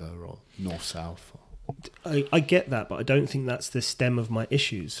whatever, or north-south. I get that, but I don't think that's the stem of my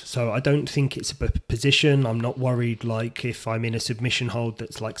issues. So I don't think it's a position. I'm not worried like if I'm in a submission hold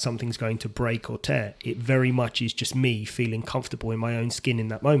that's like something's going to break or tear. It very much is just me feeling comfortable in my own skin in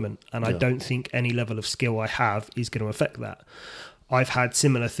that moment. And I don't think any level of skill I have is going to affect that. I've had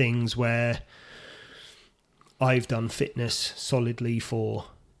similar things where I've done fitness solidly for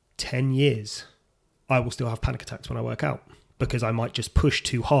 10 years. I will still have panic attacks when I work out, because I might just push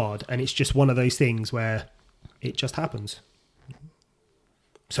too hard, and it's just one of those things where it just happens.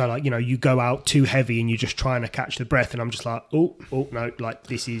 So, like, you know, you go out too heavy and you're just trying to catch the breath, and I'm just like, oh no, like,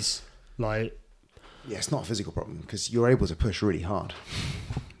 this is like... Yeah, it's not a physical problem, because you're able to push really hard.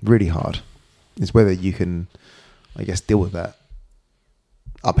 Really hard. It's whether you can, I guess, deal with that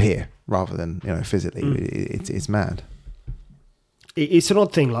up here rather than, you know, physically. It's mad. It's an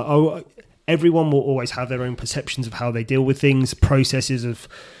odd thing. Like, everyone will always have their own perceptions of how they deal with things, processes of,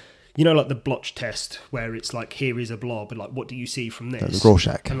 you know, like the blotch test, where it's like, here is a blob, and like, what do you see from this? The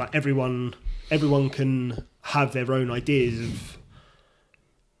Rorschach. And like, everyone can have their own ideas of,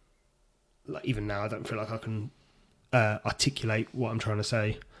 like, even now I don't feel like I can articulate what I'm trying to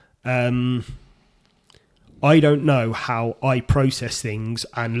say. I don't know how I process things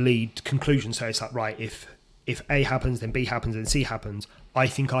and lead conclusions. So it's like, right, if A happens, then B happens, then C happens. I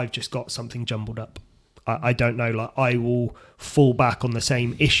think I've just got something jumbled up. I don't know. Like, I will fall back on the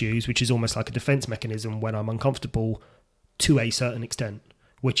same issues, which is almost like a defense mechanism when I'm uncomfortable to a certain extent,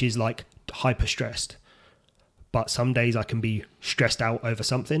 which is like hyper stressed. But some days I can be stressed out over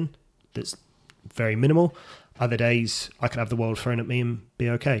something that's very minimal. Other days I can have the world thrown at me and be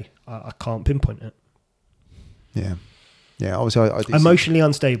okay. I can't pinpoint it. Yeah. Yeah, obviously I do emotionally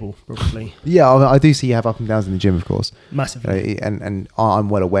unstable, probably. Yeah, I do see you have up and downs in the gym, of course. Massively. And I'm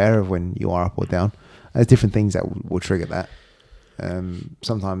well aware of when you are up or down. There's different things that will trigger that.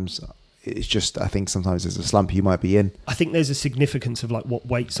 Sometimes it's just, I think sometimes there's a slump you might be in. I think there's a significance of like what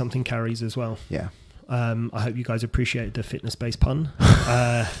weight something carries as well. Yeah. I hope you guys appreciated the fitness-based pun.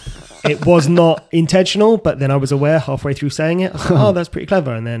 It was not intentional, but then I was aware halfway through saying it. I was like, oh, that's pretty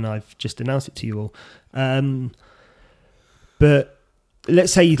clever. And then I've just announced it to you all. But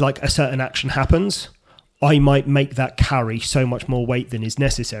let's say like a certain action happens, I might make that carry so much more weight than is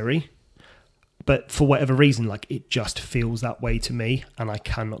necessary. But for whatever reason, like, it just feels that way to me, and I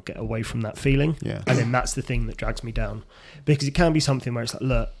cannot get away from that feeling. Yeah. And then that's the thing that drags me down, because it can be something where it's like,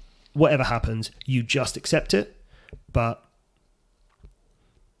 look, whatever happens, you just accept it. But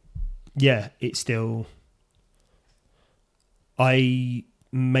yeah, it's still, I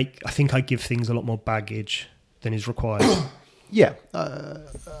think I give things a lot more baggage than is required. Yeah, I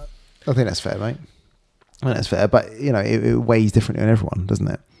think that's fair, mate. I think that's fair, but you know, it weighs differently on everyone, doesn't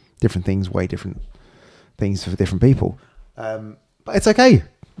it? Different things weigh different things for different people. But it's okay.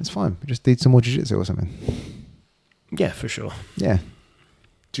 It's fine. We just need some more jiu-jitsu or something. Yeah, for sure. Yeah.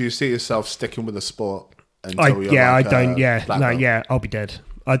 Do you see yourself sticking with the sport until you're I like don't. Yeah, black no, belt? yeah. I'll be dead.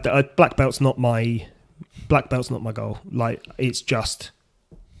 Black belt's not my goal. Like, it's just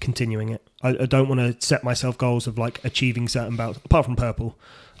continuing it. I don't want to set myself goals of like achieving certain belts. Apart from purple,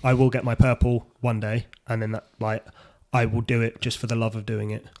 I will get my purple one day, and then that, like, I will do it just for the love of doing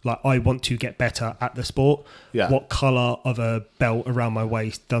it. Like, I want to get better at the sport. Yeah. What colour of a belt around my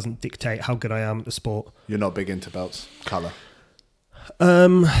waist doesn't dictate how good I am at the sport. You're not big into belts, colour.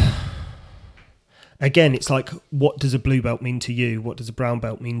 Again, it's like, what does a blue belt mean to you? What does a brown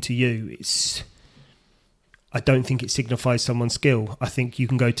belt mean to you? I don't think it signifies someone's skill. I think you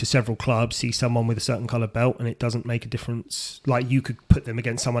can go to several clubs, see someone with a certain colour belt, and it doesn't make a difference. Like, you could put them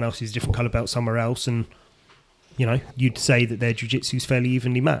against someone else's different colour belt somewhere else, and, you know, you'd say that their jiu-jitsu's fairly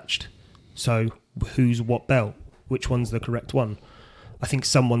evenly matched. So who's what belt? Which one's the correct one? I think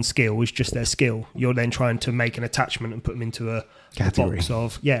someone's skill is just their skill. You're then trying to make an attachment and put them into a Category. box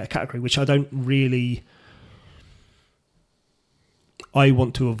of, a category, which I don't really... I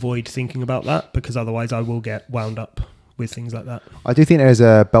want to avoid thinking about that, because otherwise I will get wound up with things like that. I do think there's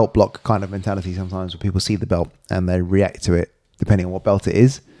a belt block kind of mentality sometimes where people see the belt and they react to it depending on what belt it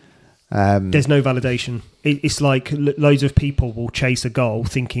is. There's no validation. It's like loads of people will chase a goal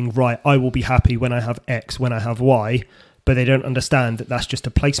thinking, right, I will be happy when I have X, when I have Y, but they don't understand that that's just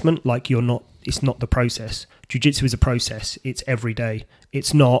a placement. Like, it's not the process. Jiu-jitsu is a process. It's every day.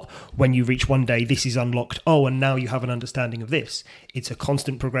 It's not when you reach one day, this is unlocked. Oh, and now you have an understanding of this. It's a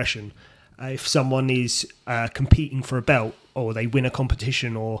constant progression. If someone is competing for a belt, or they win a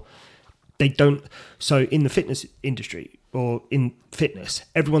competition, or they don't. So in the fitness industry, or in fitness,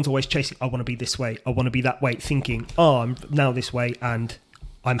 everyone's always chasing, I want to be this way, I want to be that way, thinking, oh, I'm now this way and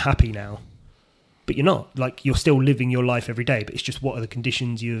I'm happy now. But you're not. Like, you're still living your life every day, but it's just, what are the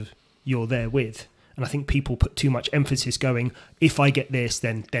conditions you're there with? And I think people put too much emphasis going, if I get this,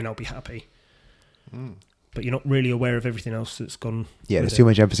 then I'll be happy. But you're not really aware of everything else that's gone. Yeah, there's too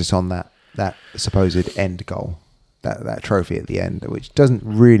much emphasis on that supposed end goal, that trophy at the end, which doesn't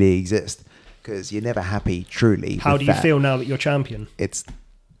really exist, because you're never happy truly. How do you feel now that you're champion? It's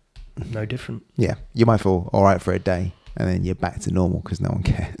no different. Yeah, you might feel all right for a day, and then you're back to normal because no one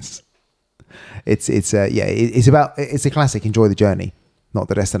cares. It's a classic. Enjoy the journey, not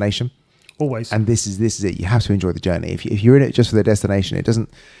the destination. Always. And this is it. You have to enjoy the journey. If you're in it just for the destination, it doesn't.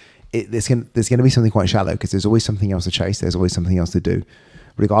 There's going to be something quite shallow, because there's always something else to chase. There's always something else to do,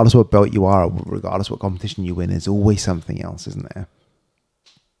 regardless of what belt you are, regardless of what competition you win. There's always something else, isn't there?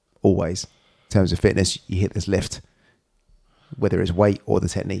 Always. In terms of fitness, you hit this lift, whether it's weight or the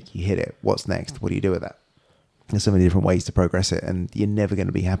technique, you hit it. What's next? What do you do with that? There's so many different ways to progress it, and you're never going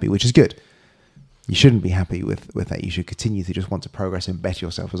to be happy, which is good. You shouldn't be happy with that. You should continue to just want to progress and better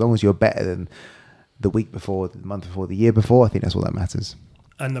yourself. As long as you're better than the week before, the month before, the year before, I think that's all that matters.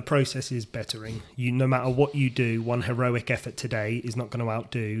 And the process is bettering. No matter what you do, one heroic effort today is not going to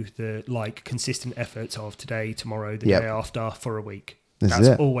outdo the consistent efforts of today, tomorrow, the day after, for a week. That's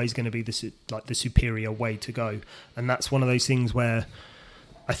always going to be the superior way to go. And that's one of those things where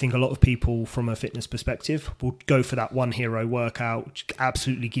I think a lot of people from a fitness perspective will go for that one hero workout,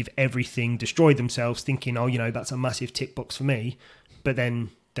 absolutely give everything, destroy themselves, thinking, oh, that's a massive tick box for me. But then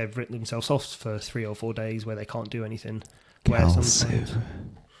they've written themselves off for 3 or 4 days where they can't do anything. Where sometimes...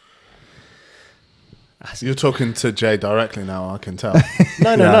 You're talking to Jay directly now, I can tell.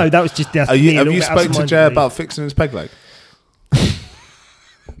 No. That was just... Have you spoken to Jay about fixing his peg leg?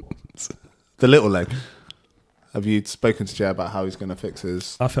 The little leg. Have you spoken to Jay about how he's going to fix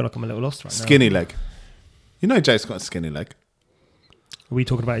his... I feel like I'm a little lost right now. Skinny leg. You know Jay's got a skinny leg. Are we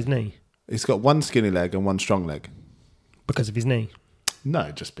talking about his knee? He's got one skinny leg and one strong leg. Because of his knee?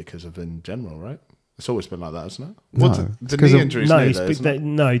 No, just because of in general, right? It's always been like that, isn't it? No, the knee injuries.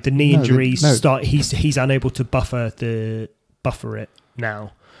 The knee injuries start. He's unable to buffer it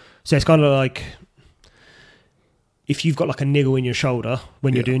now. So it's kind of like if you've got like a niggle in your shoulder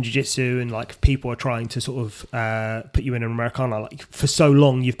when you're doing jiu-jitsu, and like people are trying to sort of put you in an Americana, like for so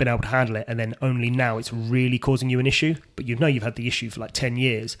long you've been able to handle it, and then only now it's really causing you an issue. But you've had the issue for like 10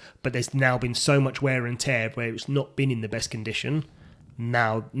 years, but there's now been so much wear and tear where it's not been in the best condition.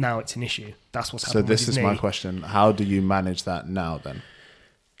 Now it's an issue. That's what's happening. So this is my question. How do you manage that now then?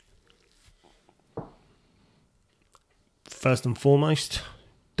 First and foremost,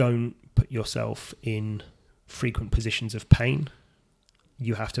 don't put yourself in frequent positions of pain.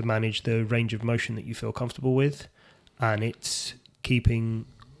 You have to manage the range of motion that you feel comfortable with, and it's keeping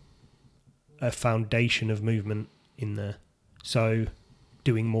a foundation of movement in there. So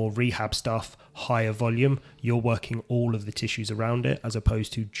doing more rehab stuff, higher volume, you're working all of the tissues around it as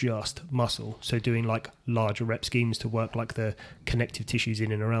opposed to just muscle. So doing like larger rep schemes to work like the connective tissues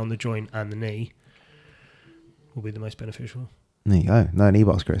in and around the joint and the knee will be the most beneficial. There you go. No knee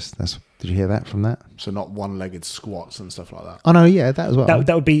box, Chris. Did you hear that from that? So not one-legged squats and stuff like that. Oh no, yeah, that as well.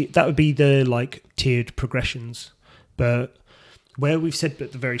 That would be the like tiered progressions. But where we've said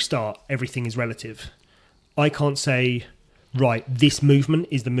at the very start, everything is relative. I can't say, right, this movement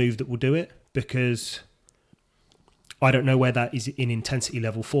is the move that will do it, because I don't know where that is in intensity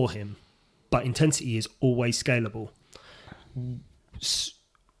level for him. But intensity is always scalable.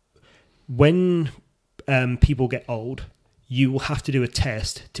 When people get old, you will have to do a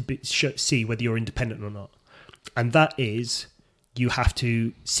test to see whether you're independent or not. And that is, you have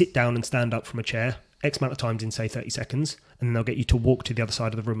to sit down and stand up from a chair X amount of times in, say, 30 seconds, and then they'll get you to walk to the other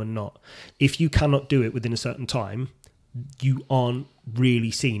side of the room and not. If you cannot do it within a certain time, you aren't really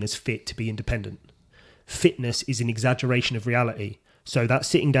seen as fit to be independent. Fitness is an exaggeration of reality. So that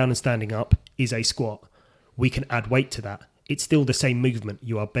sitting down and standing up is a squat. We can add weight to that. It's still the same movement.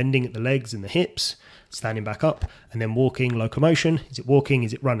 You are bending at the legs and the hips, standing back up, and then walking, locomotion. Is it walking?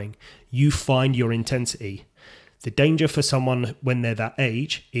 Is it running? You find your intensity. The danger for someone when they're that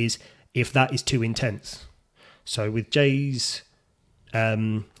age is if that is too intense. So with Jay's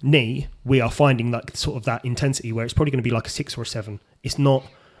knee, we are finding like sort of that intensity where it's probably going to be like a 6 or a 7. It's not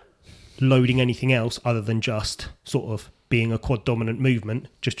loading anything else other than just sort of being a quad dominant movement,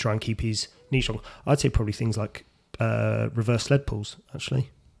 just try and keep his knee strong. I'd say probably things like reverse sled pulls, actually.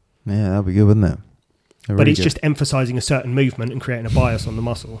 Yeah, that'd be good, wouldn't it? But it's just emphasizing a certain movement and creating a bias on the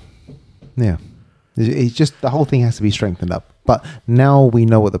muscle. Yeah. It's just, the whole thing has to be strengthened up. But now we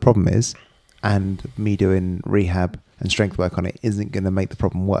know what the problem is, and me doing rehab and strength work on it isn't going to make the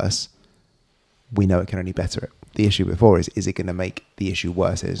problem worse. We know it can only better it. The issue before is it going to make the issue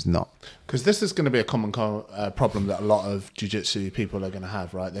worse? It is not. Because this is going to be a common problem that a lot of jiu-jitsu people are going to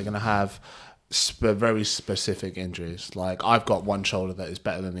have, right? They're going to have very specific injuries. Like, I've got one shoulder that is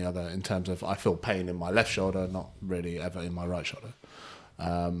better than the other in terms of I feel pain in my left shoulder, not really ever in my right shoulder.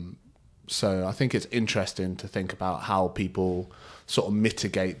 So I think it's interesting to think about how people sort of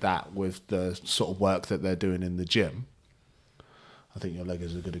mitigate that with the sort of work that they're doing in the gym. I think your leg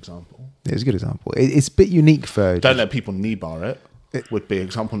is a good example. It's a good example. It's a bit unique for... Don't let people knee bar it would be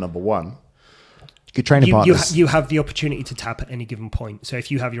example number one. Good training partners. You have the opportunity to tap at any given point. So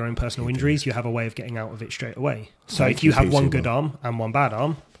if you have your own personal injuries, you have a way of getting out of it straight away. So if you have one good arm and one bad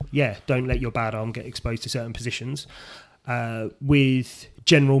arm, don't let your bad arm get exposed to certain positions. With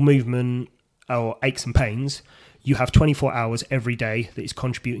general movement or aches and pains, you have 24 hours every day that is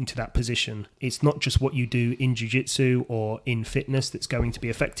contributing to that position. It's not just what you do in jiu-jitsu or in fitness that's going to be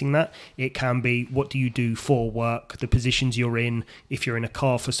affecting that. It can be what do you do for work, the positions you're in, if you're in a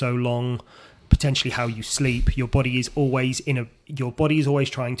car for so long, potentially how you sleep. Your body is always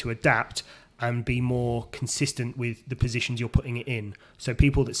trying to adapt and be more consistent with the positions you're putting it in. So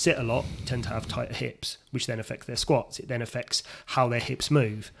people that sit a lot tend to have tighter hips, which then affects their squats. It then affects how their hips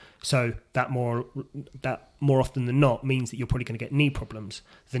move. So that more often than not means that you're probably going to get knee problems.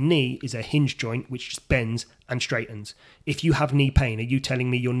 The knee is a hinge joint which just bends and straightens. If you have knee pain, are you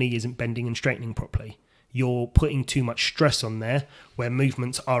telling me your knee isn't bending and straightening properly? You're putting too much stress on there, where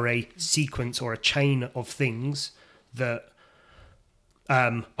movements are a sequence or a chain of things that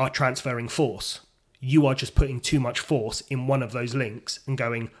are transferring force. You are just putting too much force in one of those links and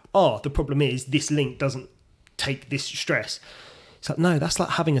going, the problem is this link doesn't take this stress. It's like, no, that's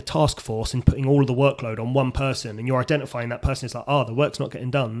like having a task force and putting all of the workload on one person, and you're identifying that person is like, the work's not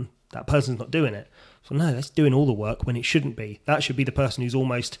getting done, that person's not doing it. So no, that's doing all the work when it shouldn't be. That should be the person who's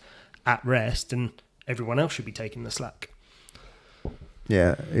almost at rest, and everyone else should be taking the slack.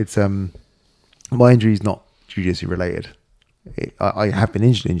 Yeah, it's my injury is not jiu-jitsu related. I have been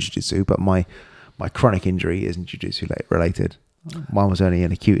injured in jiu-jitsu, but my chronic injury isn't jiu-jitsu related. Mine was only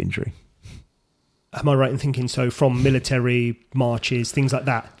an acute injury. Am I right in thinking so? From military marches, things like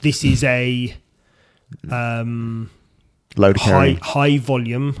that. This is a load carrying, high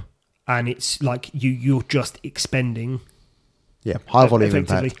volume, and it's like you're just expending. Yeah, high volume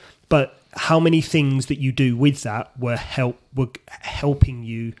impact. But how many things that you do with that were helping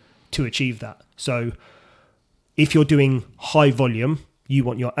you to achieve that? So if you're doing high volume, you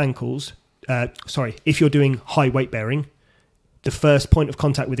want your ankles. If you're doing high weight bearing, the first point of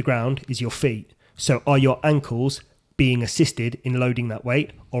contact with the ground is your feet. So are your ankles being assisted in loading that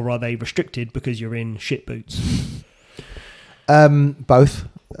weight, or are they restricted because you're in shit boots? Both.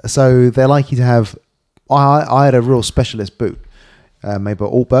 So they're likely to have... I had a real specialist boot made by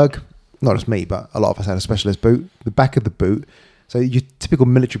Altberg. Not just me, but a lot of us had a specialist boot. The back of the boot... So your typical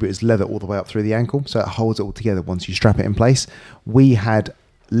military boot is leather all the way up through the ankle, so it holds it all together once you strap it in place. We had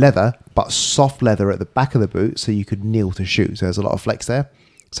leather, but soft leather at the back of the boot, so you could kneel to shoot. So there's a lot of flex there.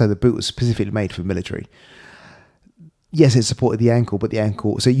 So the boot was specifically made for military. yes, it supported the ankle, but the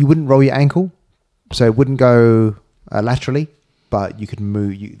ankle, so you wouldn't roll your ankle, so it wouldn't go laterally, but you could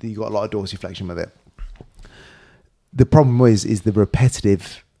move. You got a lot of dorsiflexion with it. The problem is the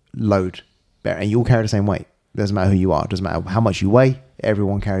repetitive load, and you all carry the same weight. Doesn't matter who you are. Doesn't matter how much you weigh.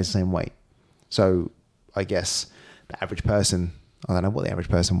 Everyone carries the same weight. So I guess the average person, I don't know what the average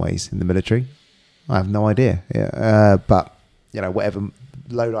person weighs in the military. I have no idea. Yeah. But whatever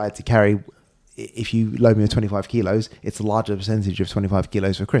load I had to carry, if you load me with 25 kilos, it's a larger percentage of 25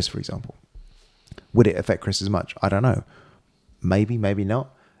 kilos for Chris, for example. Would it affect Chris as much? I don't know. Maybe, maybe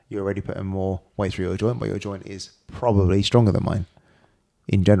not. You're already putting more weight through your joint, but your joint is probably stronger than mine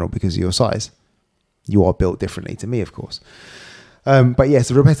in general because of your size. You are built differently to me, of course. But yes,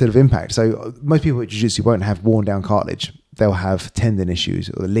 the repetitive impact. So most people at jiu-jitsu won't have worn down cartilage. They'll have tendon issues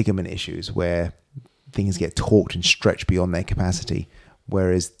or ligament issues where things get torqued and stretched beyond their capacity,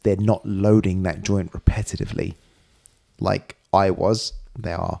 whereas they're not loading that joint repetitively like I was.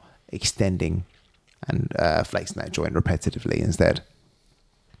 They are extending and flexing that joint repetitively instead.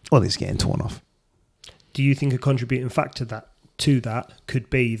 Well, it's getting torn off. Do you think a contributing factor to that could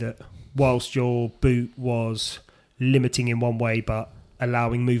be that whilst your boot was limiting in one way but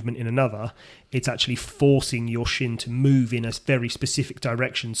allowing movement in another, it's actually forcing your shin to move in a very specific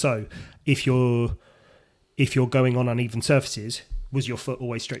direction? So if you're going on uneven surfaces, was your foot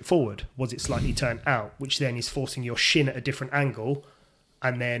always straight forward? Was it slightly turned out, which then is forcing your shin at a different angle,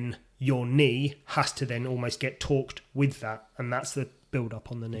 and then your knee has to then almost get torqued with that, and that's the build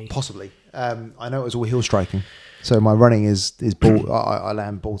up on the knee? Possibly. I know it was all heel striking. So my running is ball. I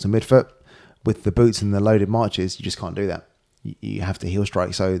land ball to midfoot. With the boots and the loaded marches, you just can't do that. You have to heel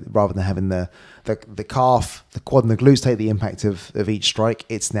strike. So rather than having the calf, the quad and the glutes take the impact of each strike,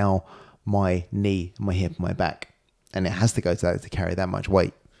 it's now my knee, my hip, my back. And it has to go to that to carry that much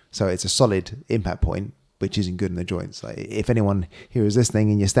weight. So it's a solid impact point, which isn't good in the joints. Like if anyone here is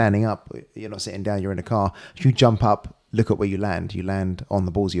listening and you're standing up, you're not sitting down, you're in a car, if you jump up, look at where you land on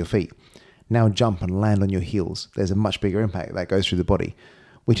the balls of your feet. Now jump and land on your heels. There's a much bigger impact that goes through the body,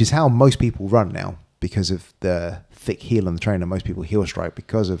 which is how most people run now because of the thick heel on the trainer. Most people heel strike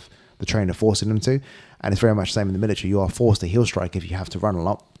because of the trainer forcing them to. And it's very much the same in the military. You are forced to heel strike if you have to run a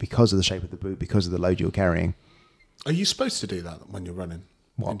lot because of the shape of the boot, because of the load you're carrying. Are you supposed to do that when you're running?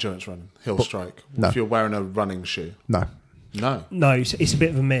 What? Endurance running? Heel strike? No. If you're wearing a running shoe? No. No, it's a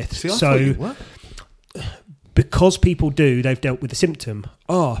bit of a myth. See, I thought you were. Because people do, they've dealt with the symptom.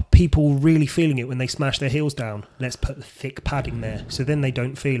 People really feeling it when they smash their heels down. Let's put the thick padding there. So then they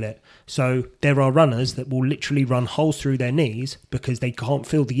don't feel it. So there are runners that will literally run holes through their knees because they can't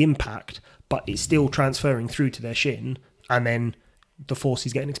feel the impact, but it's still transferring through to their shin, and then the force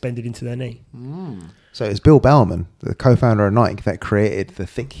is getting expended into their knee. So it's Bill Bowerman, the co-founder of Nike, that created the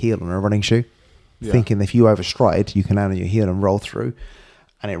thick heel on a running shoe, thinking if you overstride, you can land on your heel and roll through.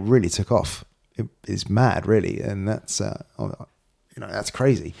 And it really took off. It is mad, really, and that's that's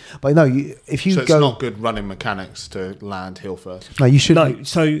crazy. But no, if you so it's go, not good running mechanics to land heel first. No, you should. No,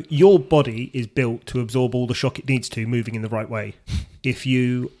 so your body is built to absorb all the shock it needs to, moving in the right way. If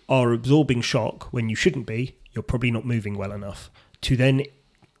you are absorbing shock when you shouldn't be, you're probably not moving well enough. To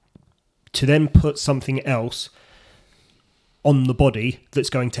then put something else on the body that's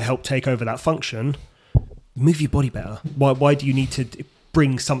going to help take over that function, move your body better. Why do you need to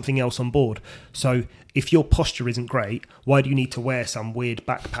bring something else on board? So if your posture isn't great, why do you need to wear some weird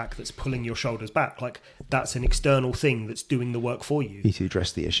backpack that's pulling your shoulders back? Like, that's an external thing that's doing the work for you. You need to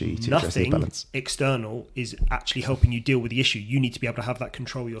address the issue. You need to address the Nothing balance. external is actually helping you deal with the issue. You need to be able to have that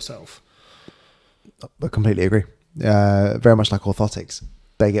control yourself. I completely agree. Very much like orthotics.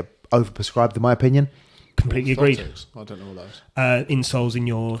 They get overprescribed, in my opinion. Completely agreed. I don't know what those. Insoles in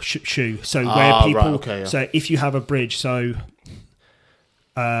your shoe. So where people... Right, okay, yeah. So if you have a bridge, so...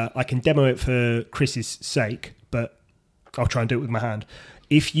 I can demo it for Chris's sake, but I'll try and do it with my hand.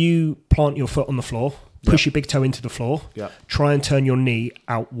 If you plant your foot on the floor, push your big toe into the floor, try and turn your knee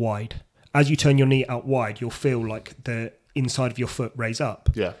out wide. As you turn your knee out wide, you'll feel like the inside of your foot raise up.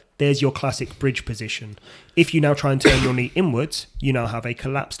 Yeah. There's your classic bridge position. If you now try and turn your knee inwards, you now have a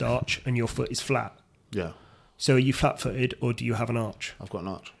collapsed arch and your foot is flat. Yeah. So are you flat-footed or do you have an arch? I've got an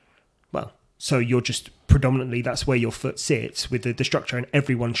arch. Well, so you're just predominantly, that's where your foot sits with the structure, and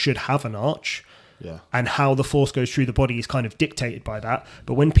everyone should have an arch. Yeah. And how the force goes through the body is kind of dictated by that.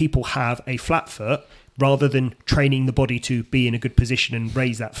 But when people have a flat foot, rather than training the body to be in a good position and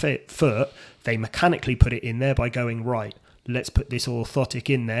raise that foot, they mechanically put it in there by going, right, let's put this orthotic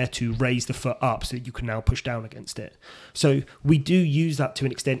in there to raise the foot up so that you can now push down against it. So we do use that to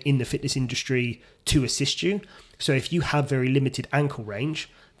an extent in the fitness industry to assist you. So if you have very limited ankle range,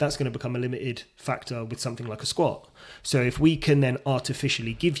 that's going to become a limited factor with something like a squat. So if we can then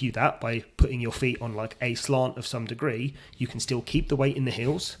artificially give you that by putting your feet on like a slant of some degree, you can still keep the weight in the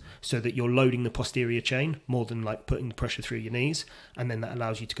heels so that you're loading the posterior chain more than like putting the pressure through your knees. And then that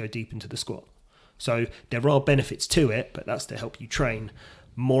allows you to go deep into the squat. So there are benefits to it, but that's to help you train.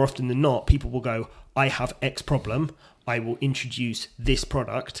 More often than not, people will go, I have X problem, I will introduce this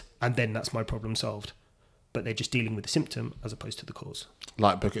product, and then that's my problem solved. But they're just dealing with the symptom as opposed to the cause.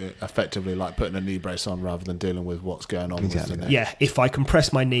 Effectively like putting a knee brace on rather than dealing with what's going on. Exactly. With the knee. Yeah, if I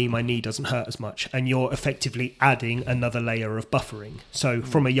compress my knee doesn't hurt as much, and you're effectively adding another layer of buffering. So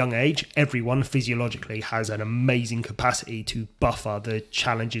from a young age, everyone physiologically has an amazing capacity to buffer the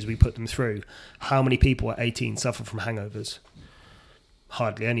challenges we put them through. How many people at 18 suffer from hangovers?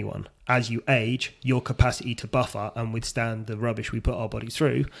 Hardly anyone. As you age, your capacity to buffer and withstand the rubbish we put our bodies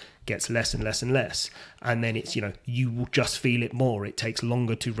through gets less and less and less. And then it's, you will just feel it more. It takes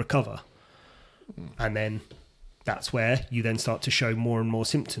longer to recover. And then that's where you then start to show more and more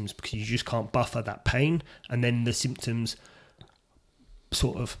symptoms because you just can't buffer that pain. And then the symptoms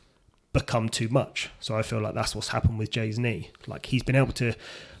sort of become too much. So I feel like that's what's happened with Jay's knee. Like he's been able to,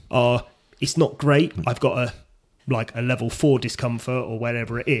 it's not great. I've got a level 4 discomfort or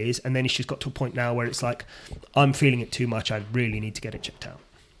whatever it is, and then it's just got to a point now where it's like, I'm feeling it too much, I really need to get it checked out.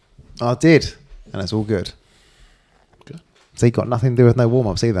 I did, and it's all good. So you got nothing to do with no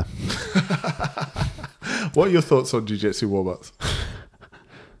warm-ups either. What are your thoughts on jiu-jitsu warm-ups?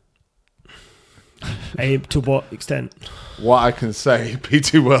 To what extent? What I can say,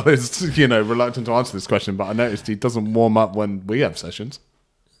 PT Well is, reluctant to answer this question, but I noticed he doesn't warm up when we have sessions.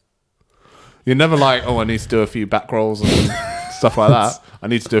 You're never like, I need to do a few back rolls and stuff like that. I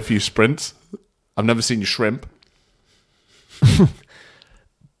need to do a few sprints. I've never seen you shrimp.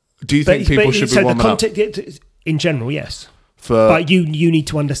 Do you think people should be warming up? In general, yes. But you need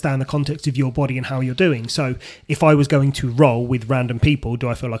to understand the context of your body and how you're doing. So if I was going to roll with random people, do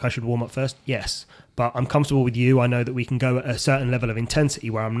I feel like I should warm up first? Yes. But I'm comfortable with you. I know that we can go at a certain level of intensity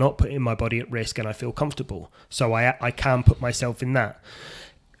where I'm not putting my body at risk and I feel comfortable. So I can put myself in that.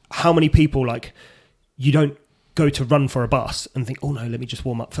 How many people, you don't go to run for a bus and think, oh no, let me just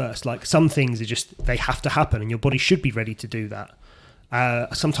warm up first. Like some things are just, they have to happen and your body should be ready to do that.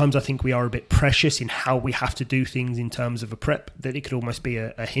 Sometimes I think we are a bit precious in how we have to do things in terms of a prep, that it could almost be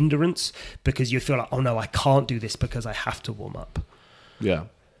a hindrance because you feel like, oh no, I can't do this because I have to warm up. Yeah.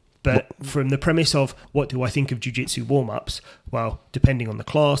 But from the premise of what do I think of jiu-jitsu warm-ups? Well, depending on the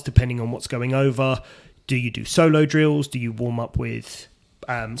class, depending on what's going over, do you do solo drills? Do you warm up with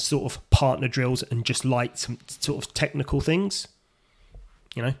sort of partner drills and just some sort of technical things?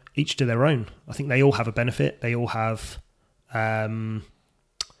 Each to their own. I think they all have a benefit. They all have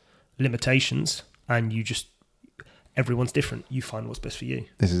limitations, and everyone's different. You find what's best for you.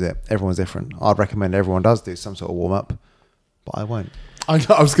 This is it. Everyone's different. I'd recommend everyone does do some sort of warm up, but I won't. I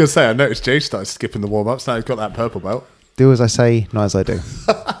was going to say, I noticed Jay started skipping the warm ups. Now he's got that purple belt. Do as I say, not as I do.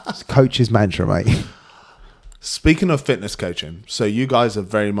 It's coach's mantra, mate. Speaking of fitness coaching, so you guys are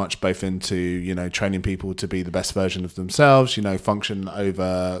very much both into, training people to be the best version of themselves, function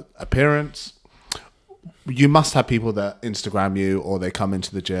over appearance. You must have people that Instagram you or they come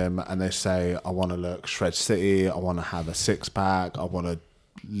into the gym and they say, I want to look Shred City, I want to have a 6-pack, I want to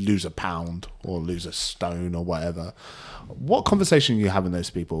lose a pound or lose a stone or whatever. What conversation are you having with those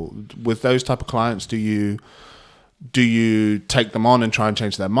people? With those type of clients, do you take them on and try and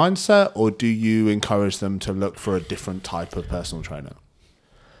change their mindset, or do you encourage them to look for a different type of personal trainer?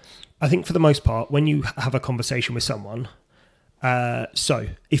 I think for the most part, when you have a conversation with someone, so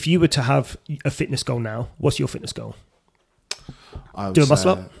if you were to have a fitness goal now, what's your fitness goal? Do a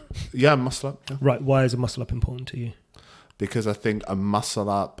muscle up? Yeah, muscle up. Yeah. Right. Why is a muscle up important to you? Because I think a muscle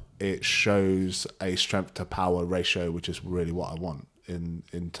up, it shows a strength to power ratio, which is really what I want.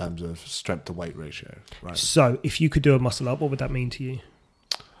 In terms of strength to weight ratio, right? So if you could do a muscle up, what would that mean to you?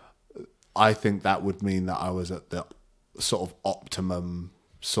 I think that would mean that I was at the sort of optimum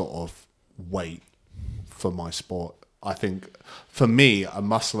sort of weight for my sport. I think for me, a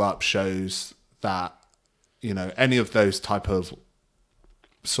muscle up shows that, any of those type of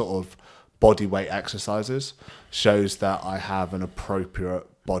sort of body weight exercises shows that I have an appropriate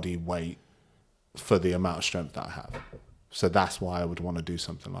body weight for the amount of strength that I have. So that's why I would want to do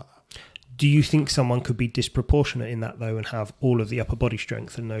something like that. Do you think someone could be disproportionate in that, though, and have all of the upper body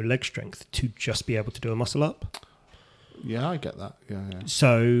strength and no leg strength to just be able to do a muscle up? Yeah, I get that. Yeah.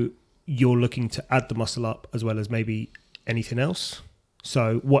 So you're looking to add the muscle up as well as maybe anything else?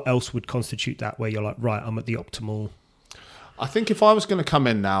 So what else would constitute that where you're like, right, I'm at the optimal? I think if I was going to come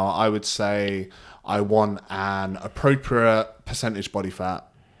in now, I would say I want an appropriate percentage body fat.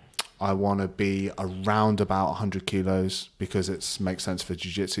 I want to be around about 100 kilos because it makes sense for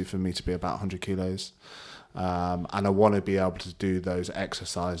jiu-jitsu for me to be about 100 kilos. And I want to be able to do those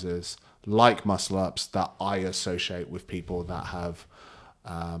exercises like muscle ups that I associate with people that have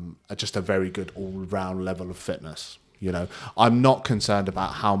just a very good all-round level of fitness. You know, I'm not concerned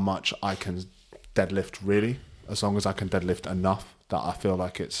about how much I can deadlift really, as long as I can deadlift enough that I feel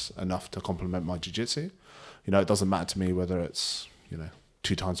like it's enough to complement my jiu-jitsu. You know, it doesn't matter to me whether it's,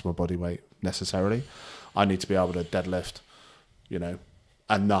 2 times my body weight necessarily. I need to be able to deadlift,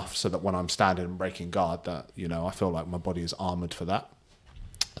 enough so that when I'm standing and breaking guard that, I feel like my body is armored for that.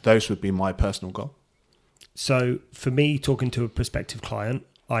 Those would be my personal goal. So for me, talking to a prospective client,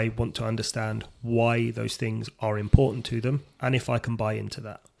 I want to understand why those things are important to them and if I can buy into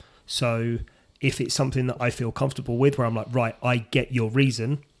that. So if it's something that I feel comfortable with, where I'm like, right, I get your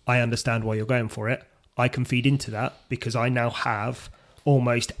reason, I understand why you're going for it, I can feed into that because I now have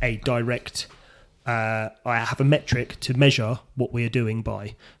almost a direct, I have a metric to measure what we are doing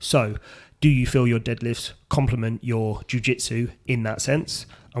by. So do you feel your deadlifts complement your jiu-jitsu in that sense?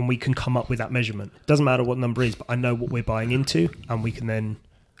 And we can come up with that measurement. It doesn't matter what number is, but I know what we're buying into and we can then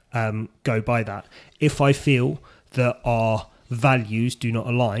go by that. If I feel that our values do not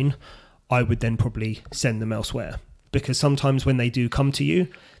align, I would then probably send them elsewhere. Because sometimes when they do come to you,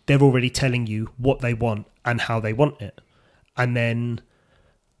 they're already telling you what they want and how they want it. And then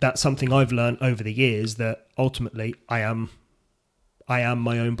that's something I've learned over the years, that ultimately I am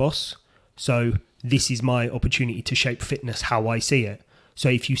my own boss. So this is my opportunity to shape fitness how I see it. So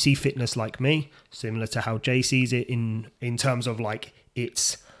if you see fitness like me, similar to how Jay sees it in terms of like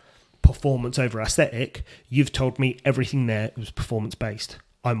its performance over aesthetic, you've told me everything there was performance based.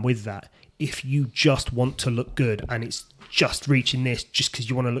 I'm with that. If you just want to look good and it's just reaching this just because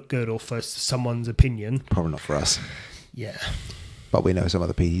you want to look good or for someone's opinion, Probably not for us. Yeah. But we know some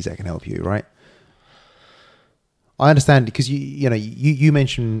other PTs that can help you, right? I understand because you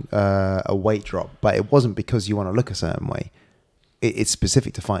mentioned a weight drop, but it wasn't because you want to look a certain way. It's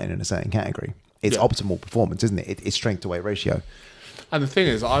specific to fighting in a certain category. It's optimal performance, isn't it? It's strength to weight ratio. And the thing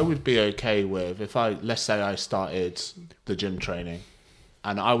is, I would be okay with if let's say I started the gym training,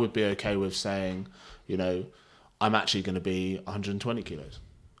 and I would be okay with saying, I'm actually going to be 120 kilos.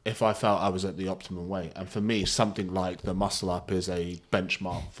 If I felt I was at the optimum weight. And for me, something like the muscle up is a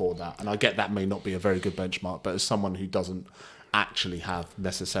benchmark for that. And I get that may not be a very good benchmark, but as someone who doesn't actually have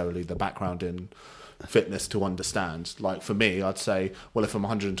necessarily the background in fitness to understand, like for me, I'd say, well, if I'm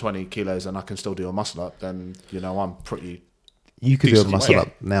 120 kilos and I can still do a muscle up, then, I'm pretty... You could do a muscle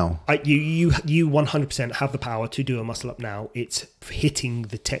up now. You 100% have the power to do a muscle up now. It's hitting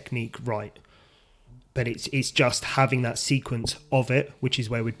the technique right. But it's just having that sequence of it, which is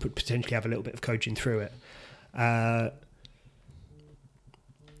where we'd potentially have a little bit of coaching through it. I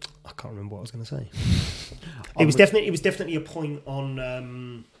can't remember what I was going to say. It was definitely a point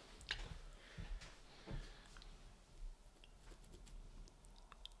on.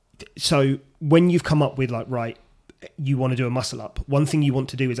 So when you've come up with like, right, you want to do a muscle up, one thing you want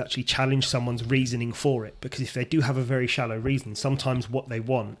to do is actually challenge someone's reasoning for it, because if they do have a very shallow reason, sometimes what they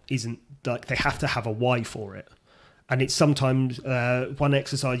want isn't like, they have to have a why for it. And it's sometimes one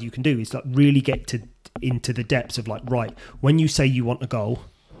exercise you can do is like really get into the depths of like, right, when you say you want a goal,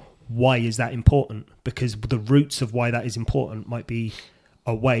 why is that important? Because the roots of why that is important might be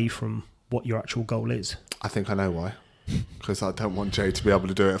away from what your actual goal is. I think I know why. Because I don't want Jay to be able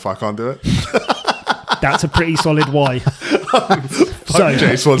to do it if I can't do it. That's a pretty solid why. So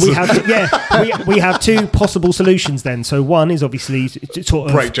Jay Swanson. we have two possible solutions then. So one is obviously to sort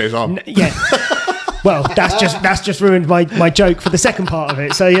of break Jay's arm. Yeah. Well, that's just ruined my joke for the second part of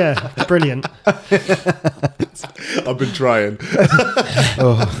it. So yeah, brilliant. I've been trying.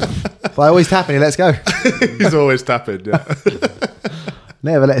 But I always tapping. Let's go. He's always tapping. Yeah.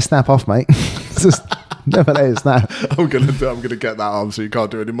 Never let it snap off, mate. Just never let it snap. I'm gonna get that arm so you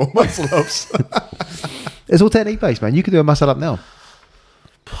can't do any more muscle ups. It's all technique based, man. You can do a muscle up now.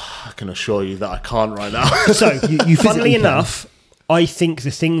 I can assure you that I can't right now. So, you funnily enough, I think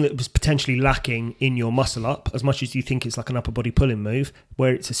the thing that was potentially lacking in your muscle up, as much as you think it's like an upper body pulling move,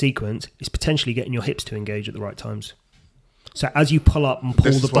 where it's a sequence, is potentially getting your hips to engage at the right times. So as you pull up and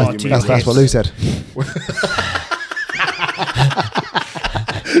pull the bar to your hips. That's what Lou said.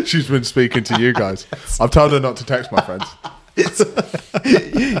 She's been speaking to you guys. I've told her not to text my friends.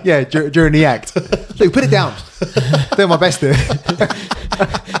 Yeah, during the act. Look, put it down. Doing my best here.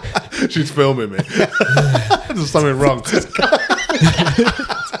 She's filming me. There's something wrong.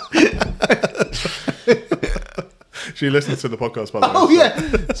 She listens to the podcast, by the way. Oh,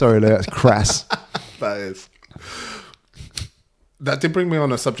 yeah. Sorry, Lou, that's crass. That is. That did bring me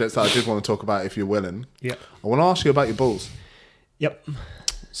on a subject that I did want to talk about if you're willing. Yeah. I want to ask you about your balls. Yep.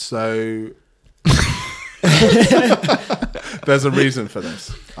 So there's a reason for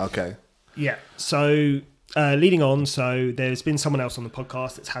this. Okay. Yeah. So leading on, so there's been someone else on the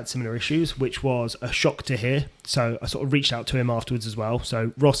podcast that's had similar issues, which was a shock to hear. So I sort of reached out to him afterwards as well.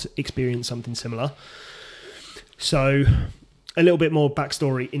 So Ross experienced something similar. So a little bit more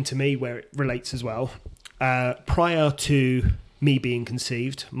backstory into me where it relates as well. Prior to me being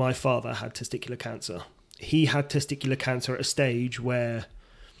conceived, my father had testicular cancer. He had testicular cancer at a stage where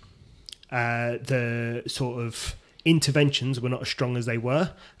the sort of interventions were not as strong as they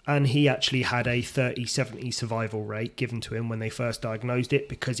were, and he actually had a 30-70 survival rate given to him when they first diagnosed it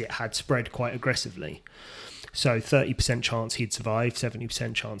because it had spread quite aggressively. So 30% chance he'd survive,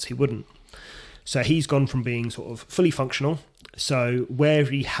 70% chance he wouldn't. So he's gone from being sort of fully functional. So where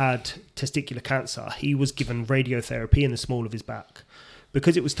he had testicular cancer, he was given radiotherapy in the small of his back.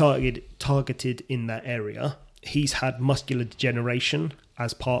 Because it was targeted in that area, he's had muscular degeneration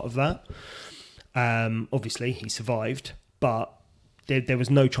as part of that. Obviously, he survived, but there was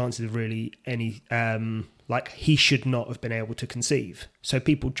no chances of really any... like, he should not have been able to conceive. So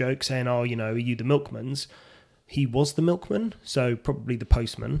people joke saying, oh, you know, are you the milkman's? He was the milkman, so probably the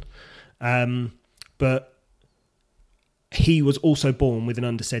postman. But he was also born with an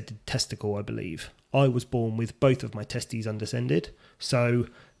undescended testicle, I believe. I was born with both of my testes undescended. So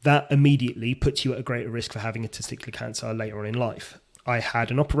that immediately puts you at a greater risk for having a testicular cancer later on in life. I had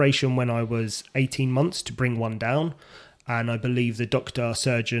an operation when I was 18 months to bring one down. And I believe the doctor,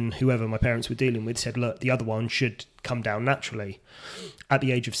 surgeon, whoever my parents were dealing with said, look, the other one should come down naturally. At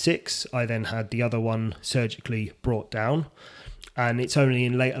the age of 6, I then had the other one surgically brought down. And it's only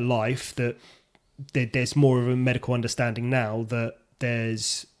in later life that there's more of a medical understanding now that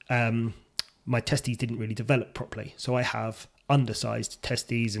there's my testes didn't really develop properly. So I have undersized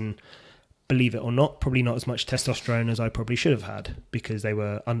testes, and believe it or not, probably not as much testosterone as I probably should have had because they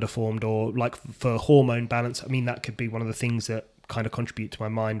were underformed, or like for hormone balance. I mean, that could be one of the things that kind of contribute to my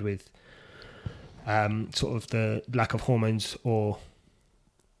mind with sort of the lack of hormones, or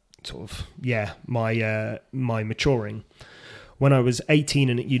sort of, yeah, my maturing. When I was 18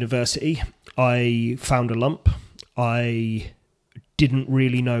 and at university, I found a lump. I didn't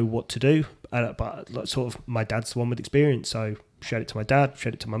really know what to do, but sort of my dad's the one with experience, so showed it to my dad,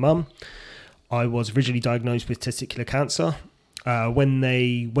 showed it to my mum. I was originally diagnosed with testicular cancer. When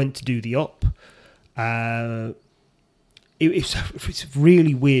they went to do the op, it was a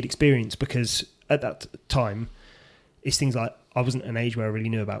really weird experience because at that time, it's things like I wasn't an age where I really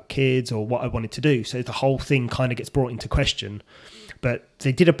knew about kids or what I wanted to do. So the whole thing kind of gets brought into question. But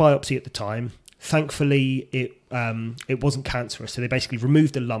they did a biopsy at the time. Thankfully, it wasn't cancerous. So they basically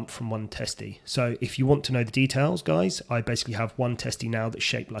removed a lump from one testy. So if you want to know the details, guys, I basically have one testy now that's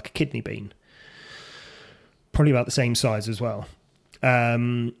shaped like a kidney bean. Probably about the same size as well.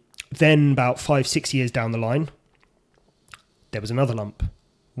 Then about 5-6 years down the line, there was another lump.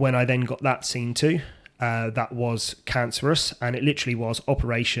 When I then got that seen to, that was cancerous, and it literally was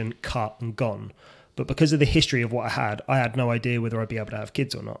operation, cut and gone. But because of the history of what I had no idea whether I'd be able to have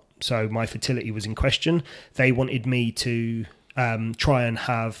kids or not. So my fertility was in question. They wanted me to try and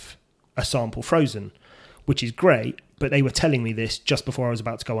have a sample frozen, which is great. But they were telling me this just before I was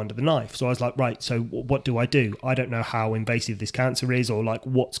about to go under the knife. So I was like, right, so what do? I don't know how invasive this cancer is or like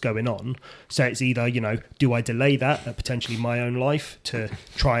what's going on. So it's either, you know, do I delay that at potentially my own life to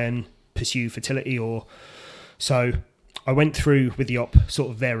try and pursue fertility, or... So I went through with the op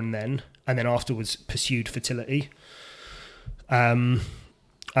sort of there and then afterwards pursued fertility. And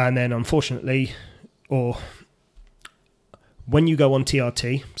then unfortunately, or when you go on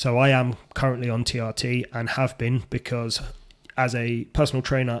TRT, so I am currently on TRT and have been because as a personal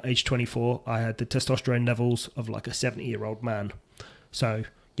trainer, age 24, I had the testosterone levels of like a 70-year-old man. So,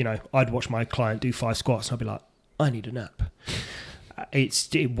 you know, I'd watch my client do 5 squats and I'd be like, I need a nap.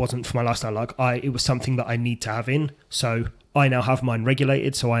 It wasn't for my lifestyle. Like it was something that I need to have in. So I now have mine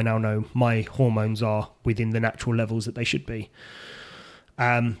regulated. So I now know my hormones are within the natural levels that they should be.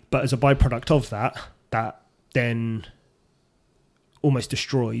 But as a byproduct of that then almost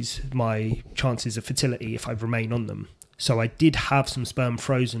destroys my chances of fertility if I remain on them. So I did have some sperm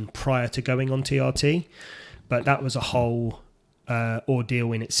frozen prior to going on TRT, but that was a whole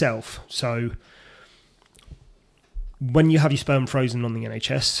ordeal in itself. So when you have your sperm frozen on the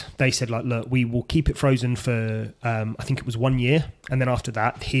NHS, they said, like, look, we will keep it frozen for, I think it was 1 year. And then after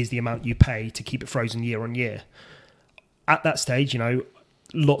that, here's the amount you pay to keep it frozen year on year. At that stage, you know,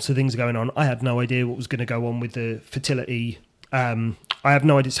 lots of things are going on. I had no idea what was going to go on with the fertility I have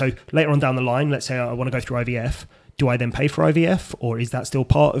no idea. So later on down the line, let's say I want to go through IVF. Do I then pay for IVF, or is that still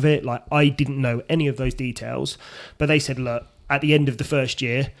part of it? Like, I didn't know any of those details, but they said, look, at the end of the first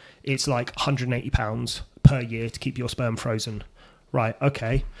year, it's like £180 per year to keep your sperm frozen. Right,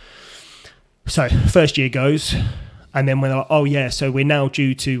 okay. So first year goes, and then when they're like, oh yeah, so we're now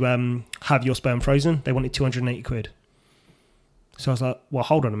due to have your sperm frozen, they wanted 280 quid. So I was like, well,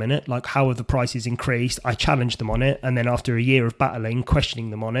 hold on a minute. Like, how have the prices increased? I challenged them on it. And then after a year of battling, questioning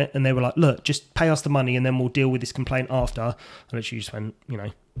them on it, and they were like, look, just pay us the money and then we'll deal with this complaint after. I literally just went,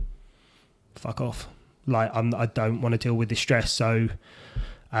 fuck off. Like, I don't want to deal with this stress. So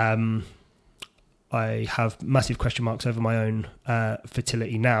I have massive question marks over my own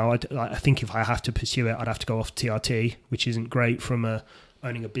fertility now. I think if I have to pursue it, I'd have to go off TRT, which isn't great from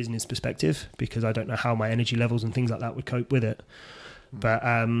owning a business perspective, because I don't know how my energy levels and things like that would cope with it. But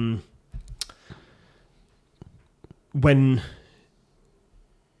when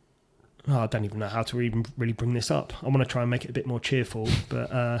I don't even know how to even really bring this up. I want to try and make it a bit more cheerful.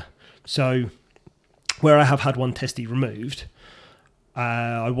 But so where I have had one testy removed,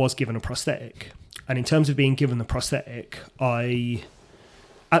 I was given a prosthetic. And in terms of being given the prosthetic,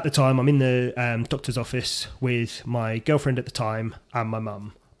 at the time, I'm in the doctor's office with my girlfriend at the time and my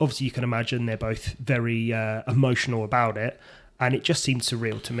mum. Obviously, you can imagine they're both very emotional about it. And it just seemed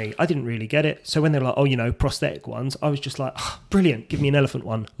surreal to me. I didn't really get it. So when they're like, prosthetic ones, I was just like, brilliant, give me an elephant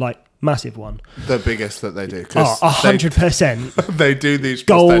one, like massive one. The biggest that they do. 100%. They do these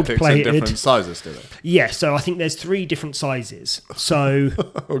Gold prosthetics plated. in different sizes, do they? Yeah, so I think there's 3 different sizes. So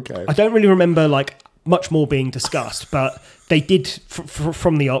Okay. I don't really remember much more being discussed, but they did,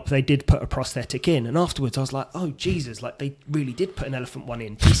 from the op, they did put a prosthetic in. And afterwards I was like, oh, Jesus, they really did put an elephant one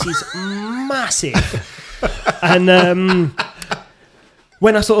in. This is massive. And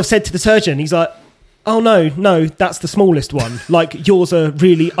when I sort of said to the surgeon, he's like, oh, no, that's the smallest one. Yours are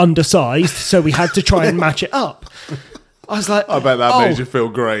really undersized, so we had to try and match it up. I was like, I bet that made you feel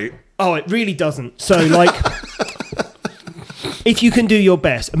great. Oh, it really doesn't. So, if you can do your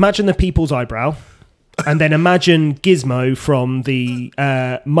best, imagine the people's eyebrow, and then imagine Gizmo from the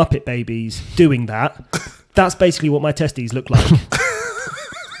Muppet Babies doing that. That's basically what my testes look like.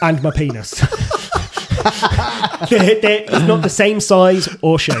 And my penis. It's not the same size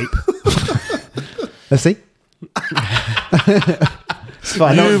or shape. Let's see. It's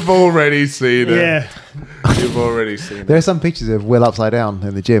fine. You've already seen it. Yeah. You've already seen it. There are some pictures of Will upside down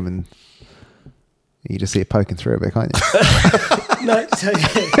in the gym, and you just see it poking through a bit, can't you? No, so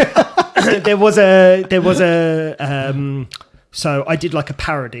so I did a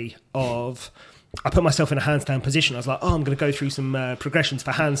parody of, I put myself in a handstand position. I was like, I'm going to go through some progressions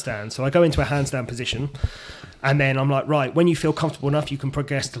for handstand. So I go into a handstand position, and then I'm like, right, when you feel comfortable enough, you can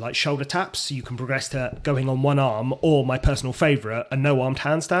progress to shoulder taps. You can progress to going on one arm, or my personal favorite, a no-armed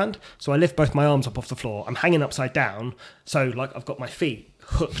handstand. So I lift both my arms up off the floor. I'm hanging upside down. So I've got my feet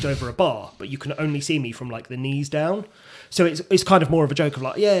hooked over a bar, but you can only see me from the knees down. So it's kind of more of a joke of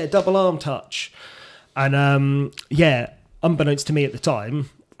double arm touch. And unbeknownst to me at the time,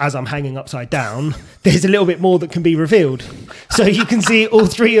 as I'm hanging upside down, there's a little bit more that can be revealed. So you can see all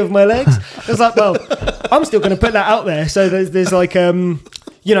 3 of my legs. I was like, well, I'm still going to put that out there. So there's I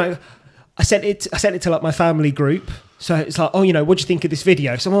sent it to my family group. So it's like, what do you think of this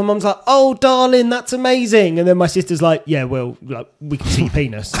video? So my mum's like, oh, darling, that's amazing. And then my sister's like, yeah, well, we can see your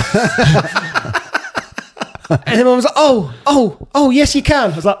penis. And then mum was like, oh, yes, you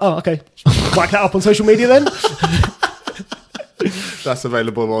can. I was like, oh, okay. Whack that up on social media then. That's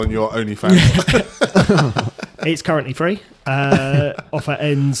available on your OnlyFans. It's currently free. Offer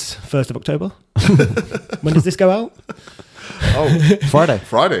ends 1st of October. When does this go out? Oh,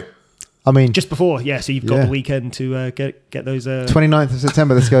 Friday. I mean, just before, yeah. So you've got the weekend to get those. 29th of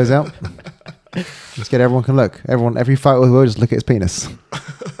September, this goes out. Let's get everyone can look. Every photo will just look at his penis.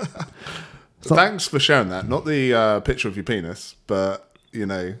 Thanks for sharing that. Not the picture of your penis, but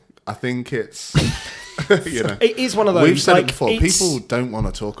I think it's. It is one of those. We've said it before. People don't want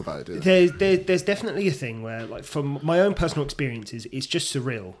to talk about it, do they? There's definitely a thing where, from my own personal experiences, it's just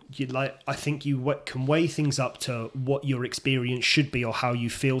surreal. I think you can weigh things up to what your experience should be or how you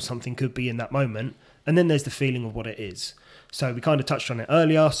feel something could be in that moment, and then there's the feeling of what it is. So we kind of touched on it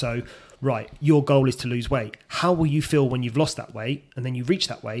earlier. So, right, your goal is to lose weight. How will you feel when you've lost that weight, and then you've reached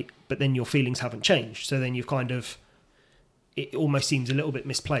that weight, but then your feelings haven't changed? So then you've it almost seems a little bit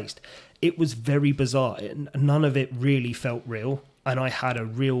misplaced. It was very bizarre. None of it really felt real. And I had a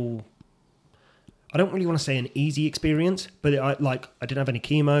real, I don't really want to say an easy experience, but I didn't have any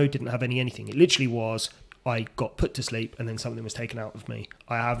chemo, didn't have anything. It literally was, I got put to sleep and then something was taken out of me.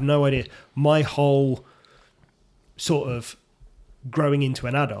 I have no idea. My whole sort of growing into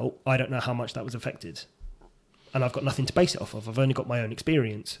an adult, I don't know how much that was affected. And I've got nothing to base it off of. I've only got my own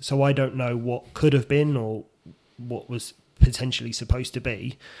experience. So I don't know what could have been or what was potentially supposed to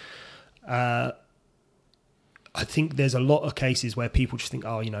be. I think there's a lot of cases where people just think,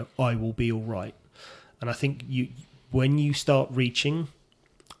 oh, I will be all right. And I think when you start reaching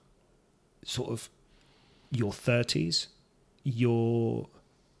sort of your 30s,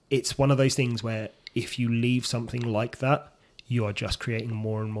 it's one of those things where if you leave something like that, you are just creating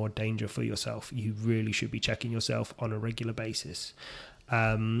more and more danger for yourself. You really should be checking yourself on a regular basis.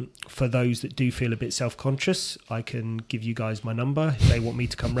 For those that do feel a bit self-conscious, I can give you guys my number. If they want me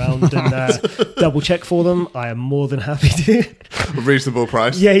to come round and double check for them, I am more than happy to. A reasonable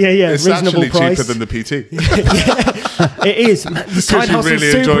price. Yeah. It's reasonable actually price. cheaper than the PT. Yeah, it is. The side hustle's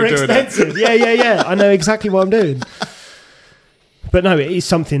really super enjoy doing expensive. Yeah. I know exactly what I'm doing. But no, it is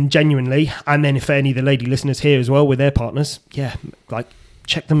something genuinely. And then if any of the lady listeners here as well with their partners,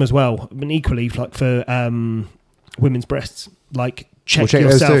 check them as well. I mean, equally, like for women's breasts, check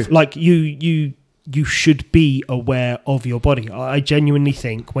yourself. You should be aware of your body. I genuinely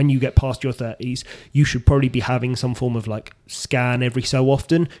think when you get past your 30s, you should probably be having some form of scan every so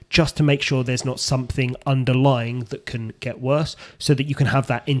often, just to make sure there's not something underlying that can get worse, so that you can have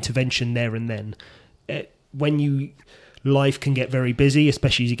that intervention there and then. Life can get very busy,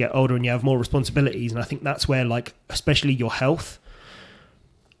 especially as you get older and you have more responsibilities. And I think that's where, especially your health,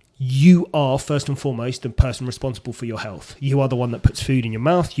 you are first and foremost the person responsible for your health. You are the one that puts food in your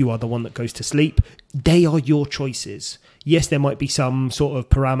mouth. You are the one that goes to sleep. They are your choices. Yes, there might be some sort of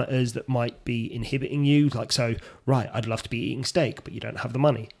parameters that might be inhibiting you. I'd love to be eating steak, but you don't have the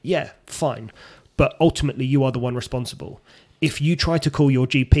money. Yeah, fine. But ultimately, you are the one responsible. If you try to call your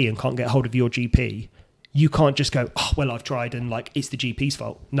GP and can't get hold of your GP, you can't just go, oh, well, I've tried and it's the GP's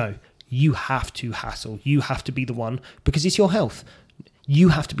fault. No, you have to hassle. You have to be the one, because it's your health. You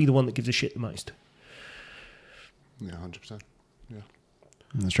have to be the one that gives a shit the most. Yeah, 100%. Yeah.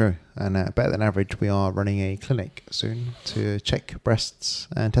 That's true. And better than average, we are running a clinic soon to check breasts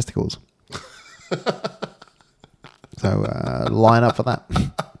and testicles. So line up for that.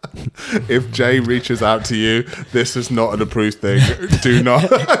 If Jay reaches out to you, this is not an approved thing. Do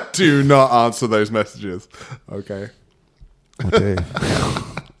not answer those messages. Okay. I do.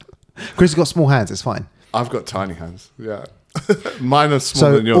 Chris has got small hands. It's fine. I've got tiny hands. Yeah. Mine are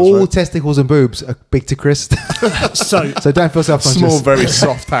smaller than yours. All right? testicles and boobs are big to Chris. So don't feel self-conscious. Small, very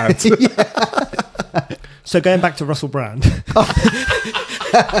soft hands. So going back to Russell Brand.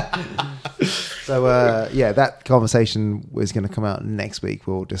 So that conversation is going to come out next week.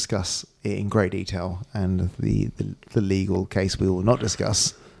 We'll discuss it in great detail, and the legal case we will not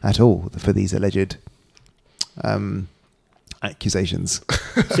discuss at all for these alleged accusations.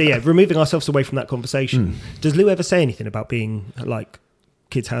 So removing ourselves away from that conversation. Does Lou ever say anything about being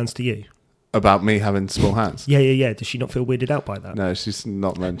kids' hands to you? About me having small hands? Yeah. Does she not feel weirded out by that? No, she's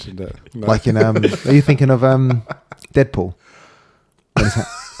not mentioned it. No. Are you thinking of Deadpool?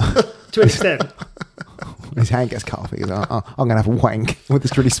 To an extent. His hand gets cut off. He goes, I'm going to have a wank with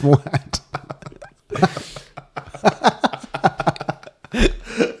this really small hand.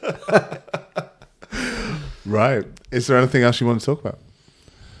 Right. Is there anything else you want to talk about?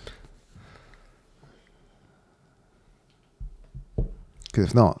 Because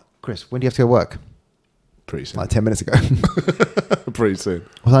if not, Chris, when do you have to go to work? Pretty soon. 10 minutes ago. Pretty soon.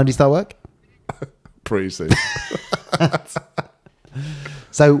 What time do you start work? Pretty soon.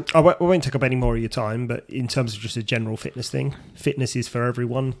 So I won't take up any more of your time, but in terms of just a general fitness thing, fitness is for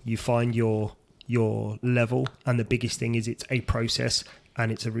everyone. You find your level, and the biggest thing is it's a process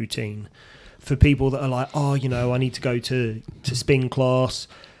and it's a routine. For people that are I need to go to spin class.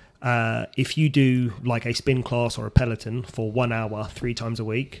 If you do a spin class or a Peloton for 1 hour 3 times a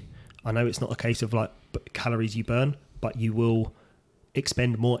week, I know it's not a case of calories you burn, but you will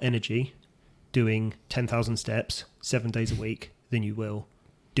expend more energy doing 10,000 steps 7 days a week than you will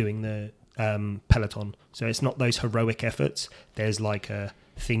doing the Peloton. So it's not those heroic efforts. There's a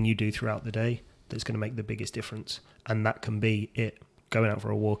thing you do throughout the day that's going to make the biggest difference, and that can be it. Going out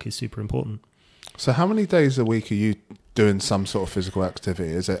for a walk is super important. So how many days a week are you doing some sort of physical activity?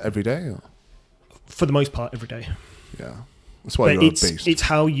 Is it every day? Or? For the most part, every day. Yeah. That's why you're a beast. It's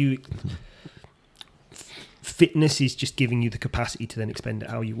how you... Fitness is just giving you the capacity to then expend it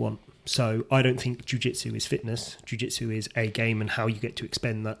how you want. So I don't think JiuJitsu is fitness. JiuJitsu is a game and how you get to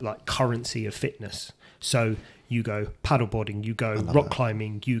expend that currency of fitness. So you go paddleboarding, you go rock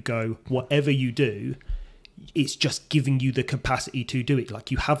climbing, you go whatever you do, it's just giving you the capacity to do it.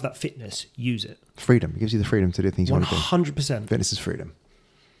 You have that fitness, use it. Freedom. It gives you the freedom to do things you want to do. 100%. Fitness is freedom.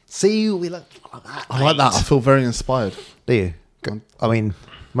 See, we like that. I like that. I feel very inspired. Do you? I mean,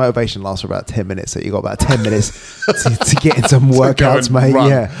 motivation lasts for about 10 minutes, so you got about 10 minutes to get in some workouts, mate. Run.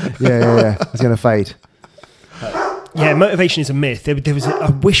 Yeah. It's going to fade. Yeah, motivation is a myth. There was. I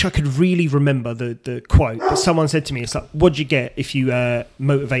wish I could really remember the quote, but someone said to me, "It's like, what'd you get if you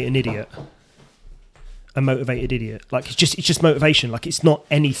motivate an idiot?" A motivated idiot. Like it's just motivation. Like it's not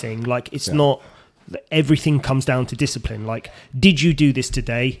anything. Like it's not. Everything comes down to discipline. Like, did you do this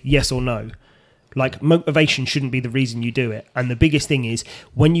today? Yes or no? Like motivation shouldn't be the reason you do it. And the biggest thing is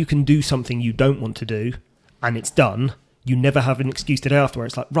when you can do something you don't want to do, and it's done. You never have an excuse today after where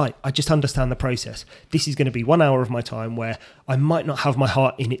it's like, right, I just understand the process. This is going to be 1 hour of my time where I might not have my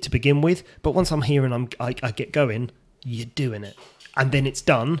heart in it to begin with, but once I'm here and I get going, you're doing it. And then it's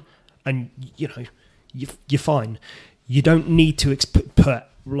done and, you're fine. You don't need to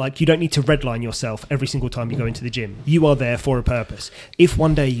you don't need to redline yourself every single time you go into the gym. You are there for a purpose. If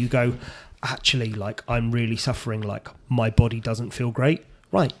one day you go, actually, like, I'm really suffering, like, my body doesn't feel great,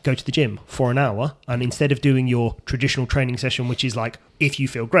 right, go to the gym for an hour, and instead of doing your traditional training session, which is like, if you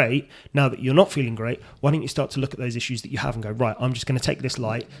feel great, now that you're not feeling great, why don't you start to look at those issues that you have and go, right, I'm just going to take this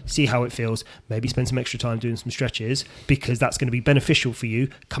light, see how it feels, maybe spend some extra time doing some stretches, because that's going to be beneficial for you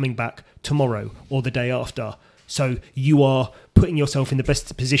coming back tomorrow or the day after. So you are putting yourself in the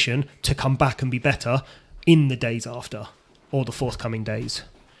best position to come back and be better in the days after or the forthcoming days.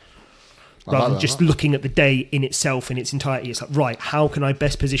 Rather than just looking at the day in itself, in its entirety. It's like, right, how can I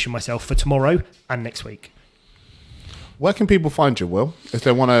best position myself for tomorrow and next week? Where can people find you, Will, if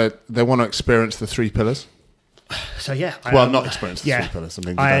they want to experience the 3 pillars? So yeah, Not experience the 3 pillars. I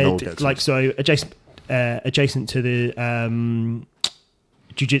mean, they don't all get like so adjacent to the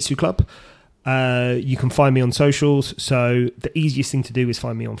JiuJitsu club. You can find me on socials. So the easiest thing to do is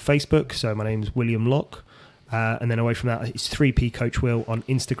find me on Facebook. So my name's William Locke. And then away from that, it's 3P Coach Will on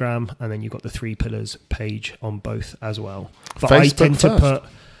Instagram, and then you've got the 3 Pillars page on both as well. But Facebook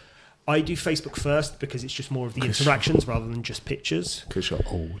I do Facebook first because it's just more of the interactions rather than just pictures. Because you're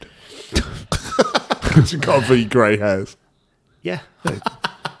old. Because you've got really grey hairs. Yeah.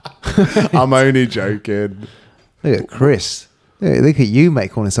 I'm only joking. Look at Chris. Look at you,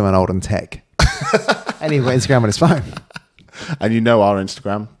 mate, calling someone old and tech. And he's got Instagram on his phone. And you know our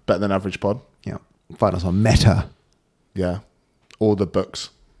Instagram, Better Than Average Pod. Yeah. Find us on Meta. Yeah. All the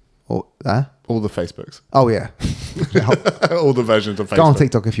books. All the Facebooks. Oh, yeah. All the versions of Facebook. Go on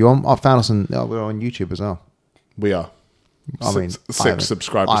TikTok if you want. I found us on, we're on YouTube as well. We are. I mean, 6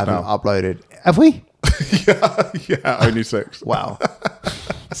 subscribers I haven't now. uploaded. Have we? yeah, only 6. Wow.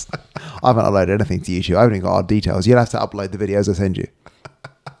 I haven't uploaded anything to YouTube. I haven't even got our details. You'll have to upload the videos I send you.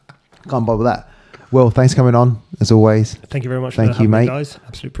 Can't bother that. Well, thanks for coming on, as always. Thank you very much for having me, guys.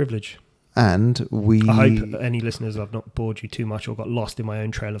 Absolute privilege. And I hope any listeners I've not bored you too much or got lost in my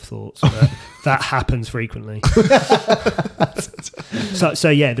own trail of thoughts. That happens frequently. So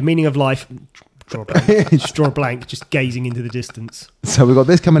yeah, the meaning of life, draw a blank. Just draw a blank, just gazing into the distance. So we've got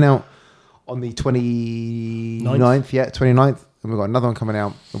this coming out on the 29th. Yeah, 29th. And we've got another one coming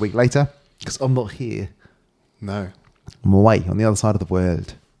out a week later. Because I'm not here. No. I'm away on the other side of the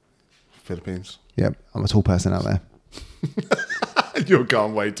world. Philippines. Yep, I'm a tall person out there. You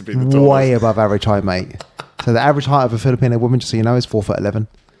can't wait to be the tallest. Way above average height, mate. So the average height of a Filipino woman, just so you know, is 4'11",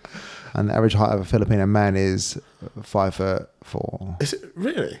 and the average height of a Filipino man is 5'4". Is it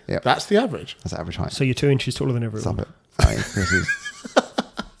really? Yeah, that's the average. That's the average height. So you're 2 inches taller than everyone. Stop it.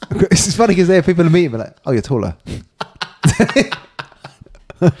 It's funny because there people meet me like, oh, you're taller.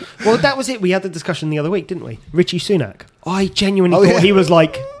 Well, that was it. We had the discussion the other week, didn't we? Richie Sunak. I genuinely thought he was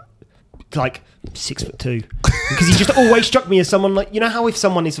like 6'2", because he just always struck me as someone like, you know how if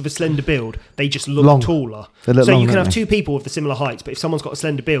someone is of a slender build, they just look taller. They look so long, you can don't have they? 2 people of the similar heights, but if someone's got a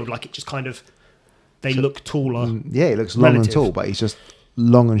slender build, like it just kind of they look taller. Yeah, he looks long and tall, but he's just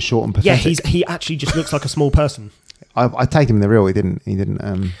long and short and pathetic. Yeah, he actually just looks like a small person. I tagged him in the reel. He didn't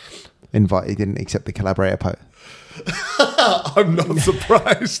invite. He didn't accept the collaborator post. I'm not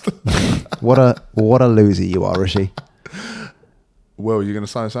surprised. What a loser you are, Rishi. Will, you going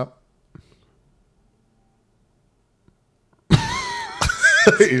to sign us up?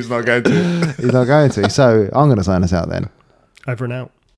 He's not going to. He's not going to. So I'm going to sign us out then. Over and out.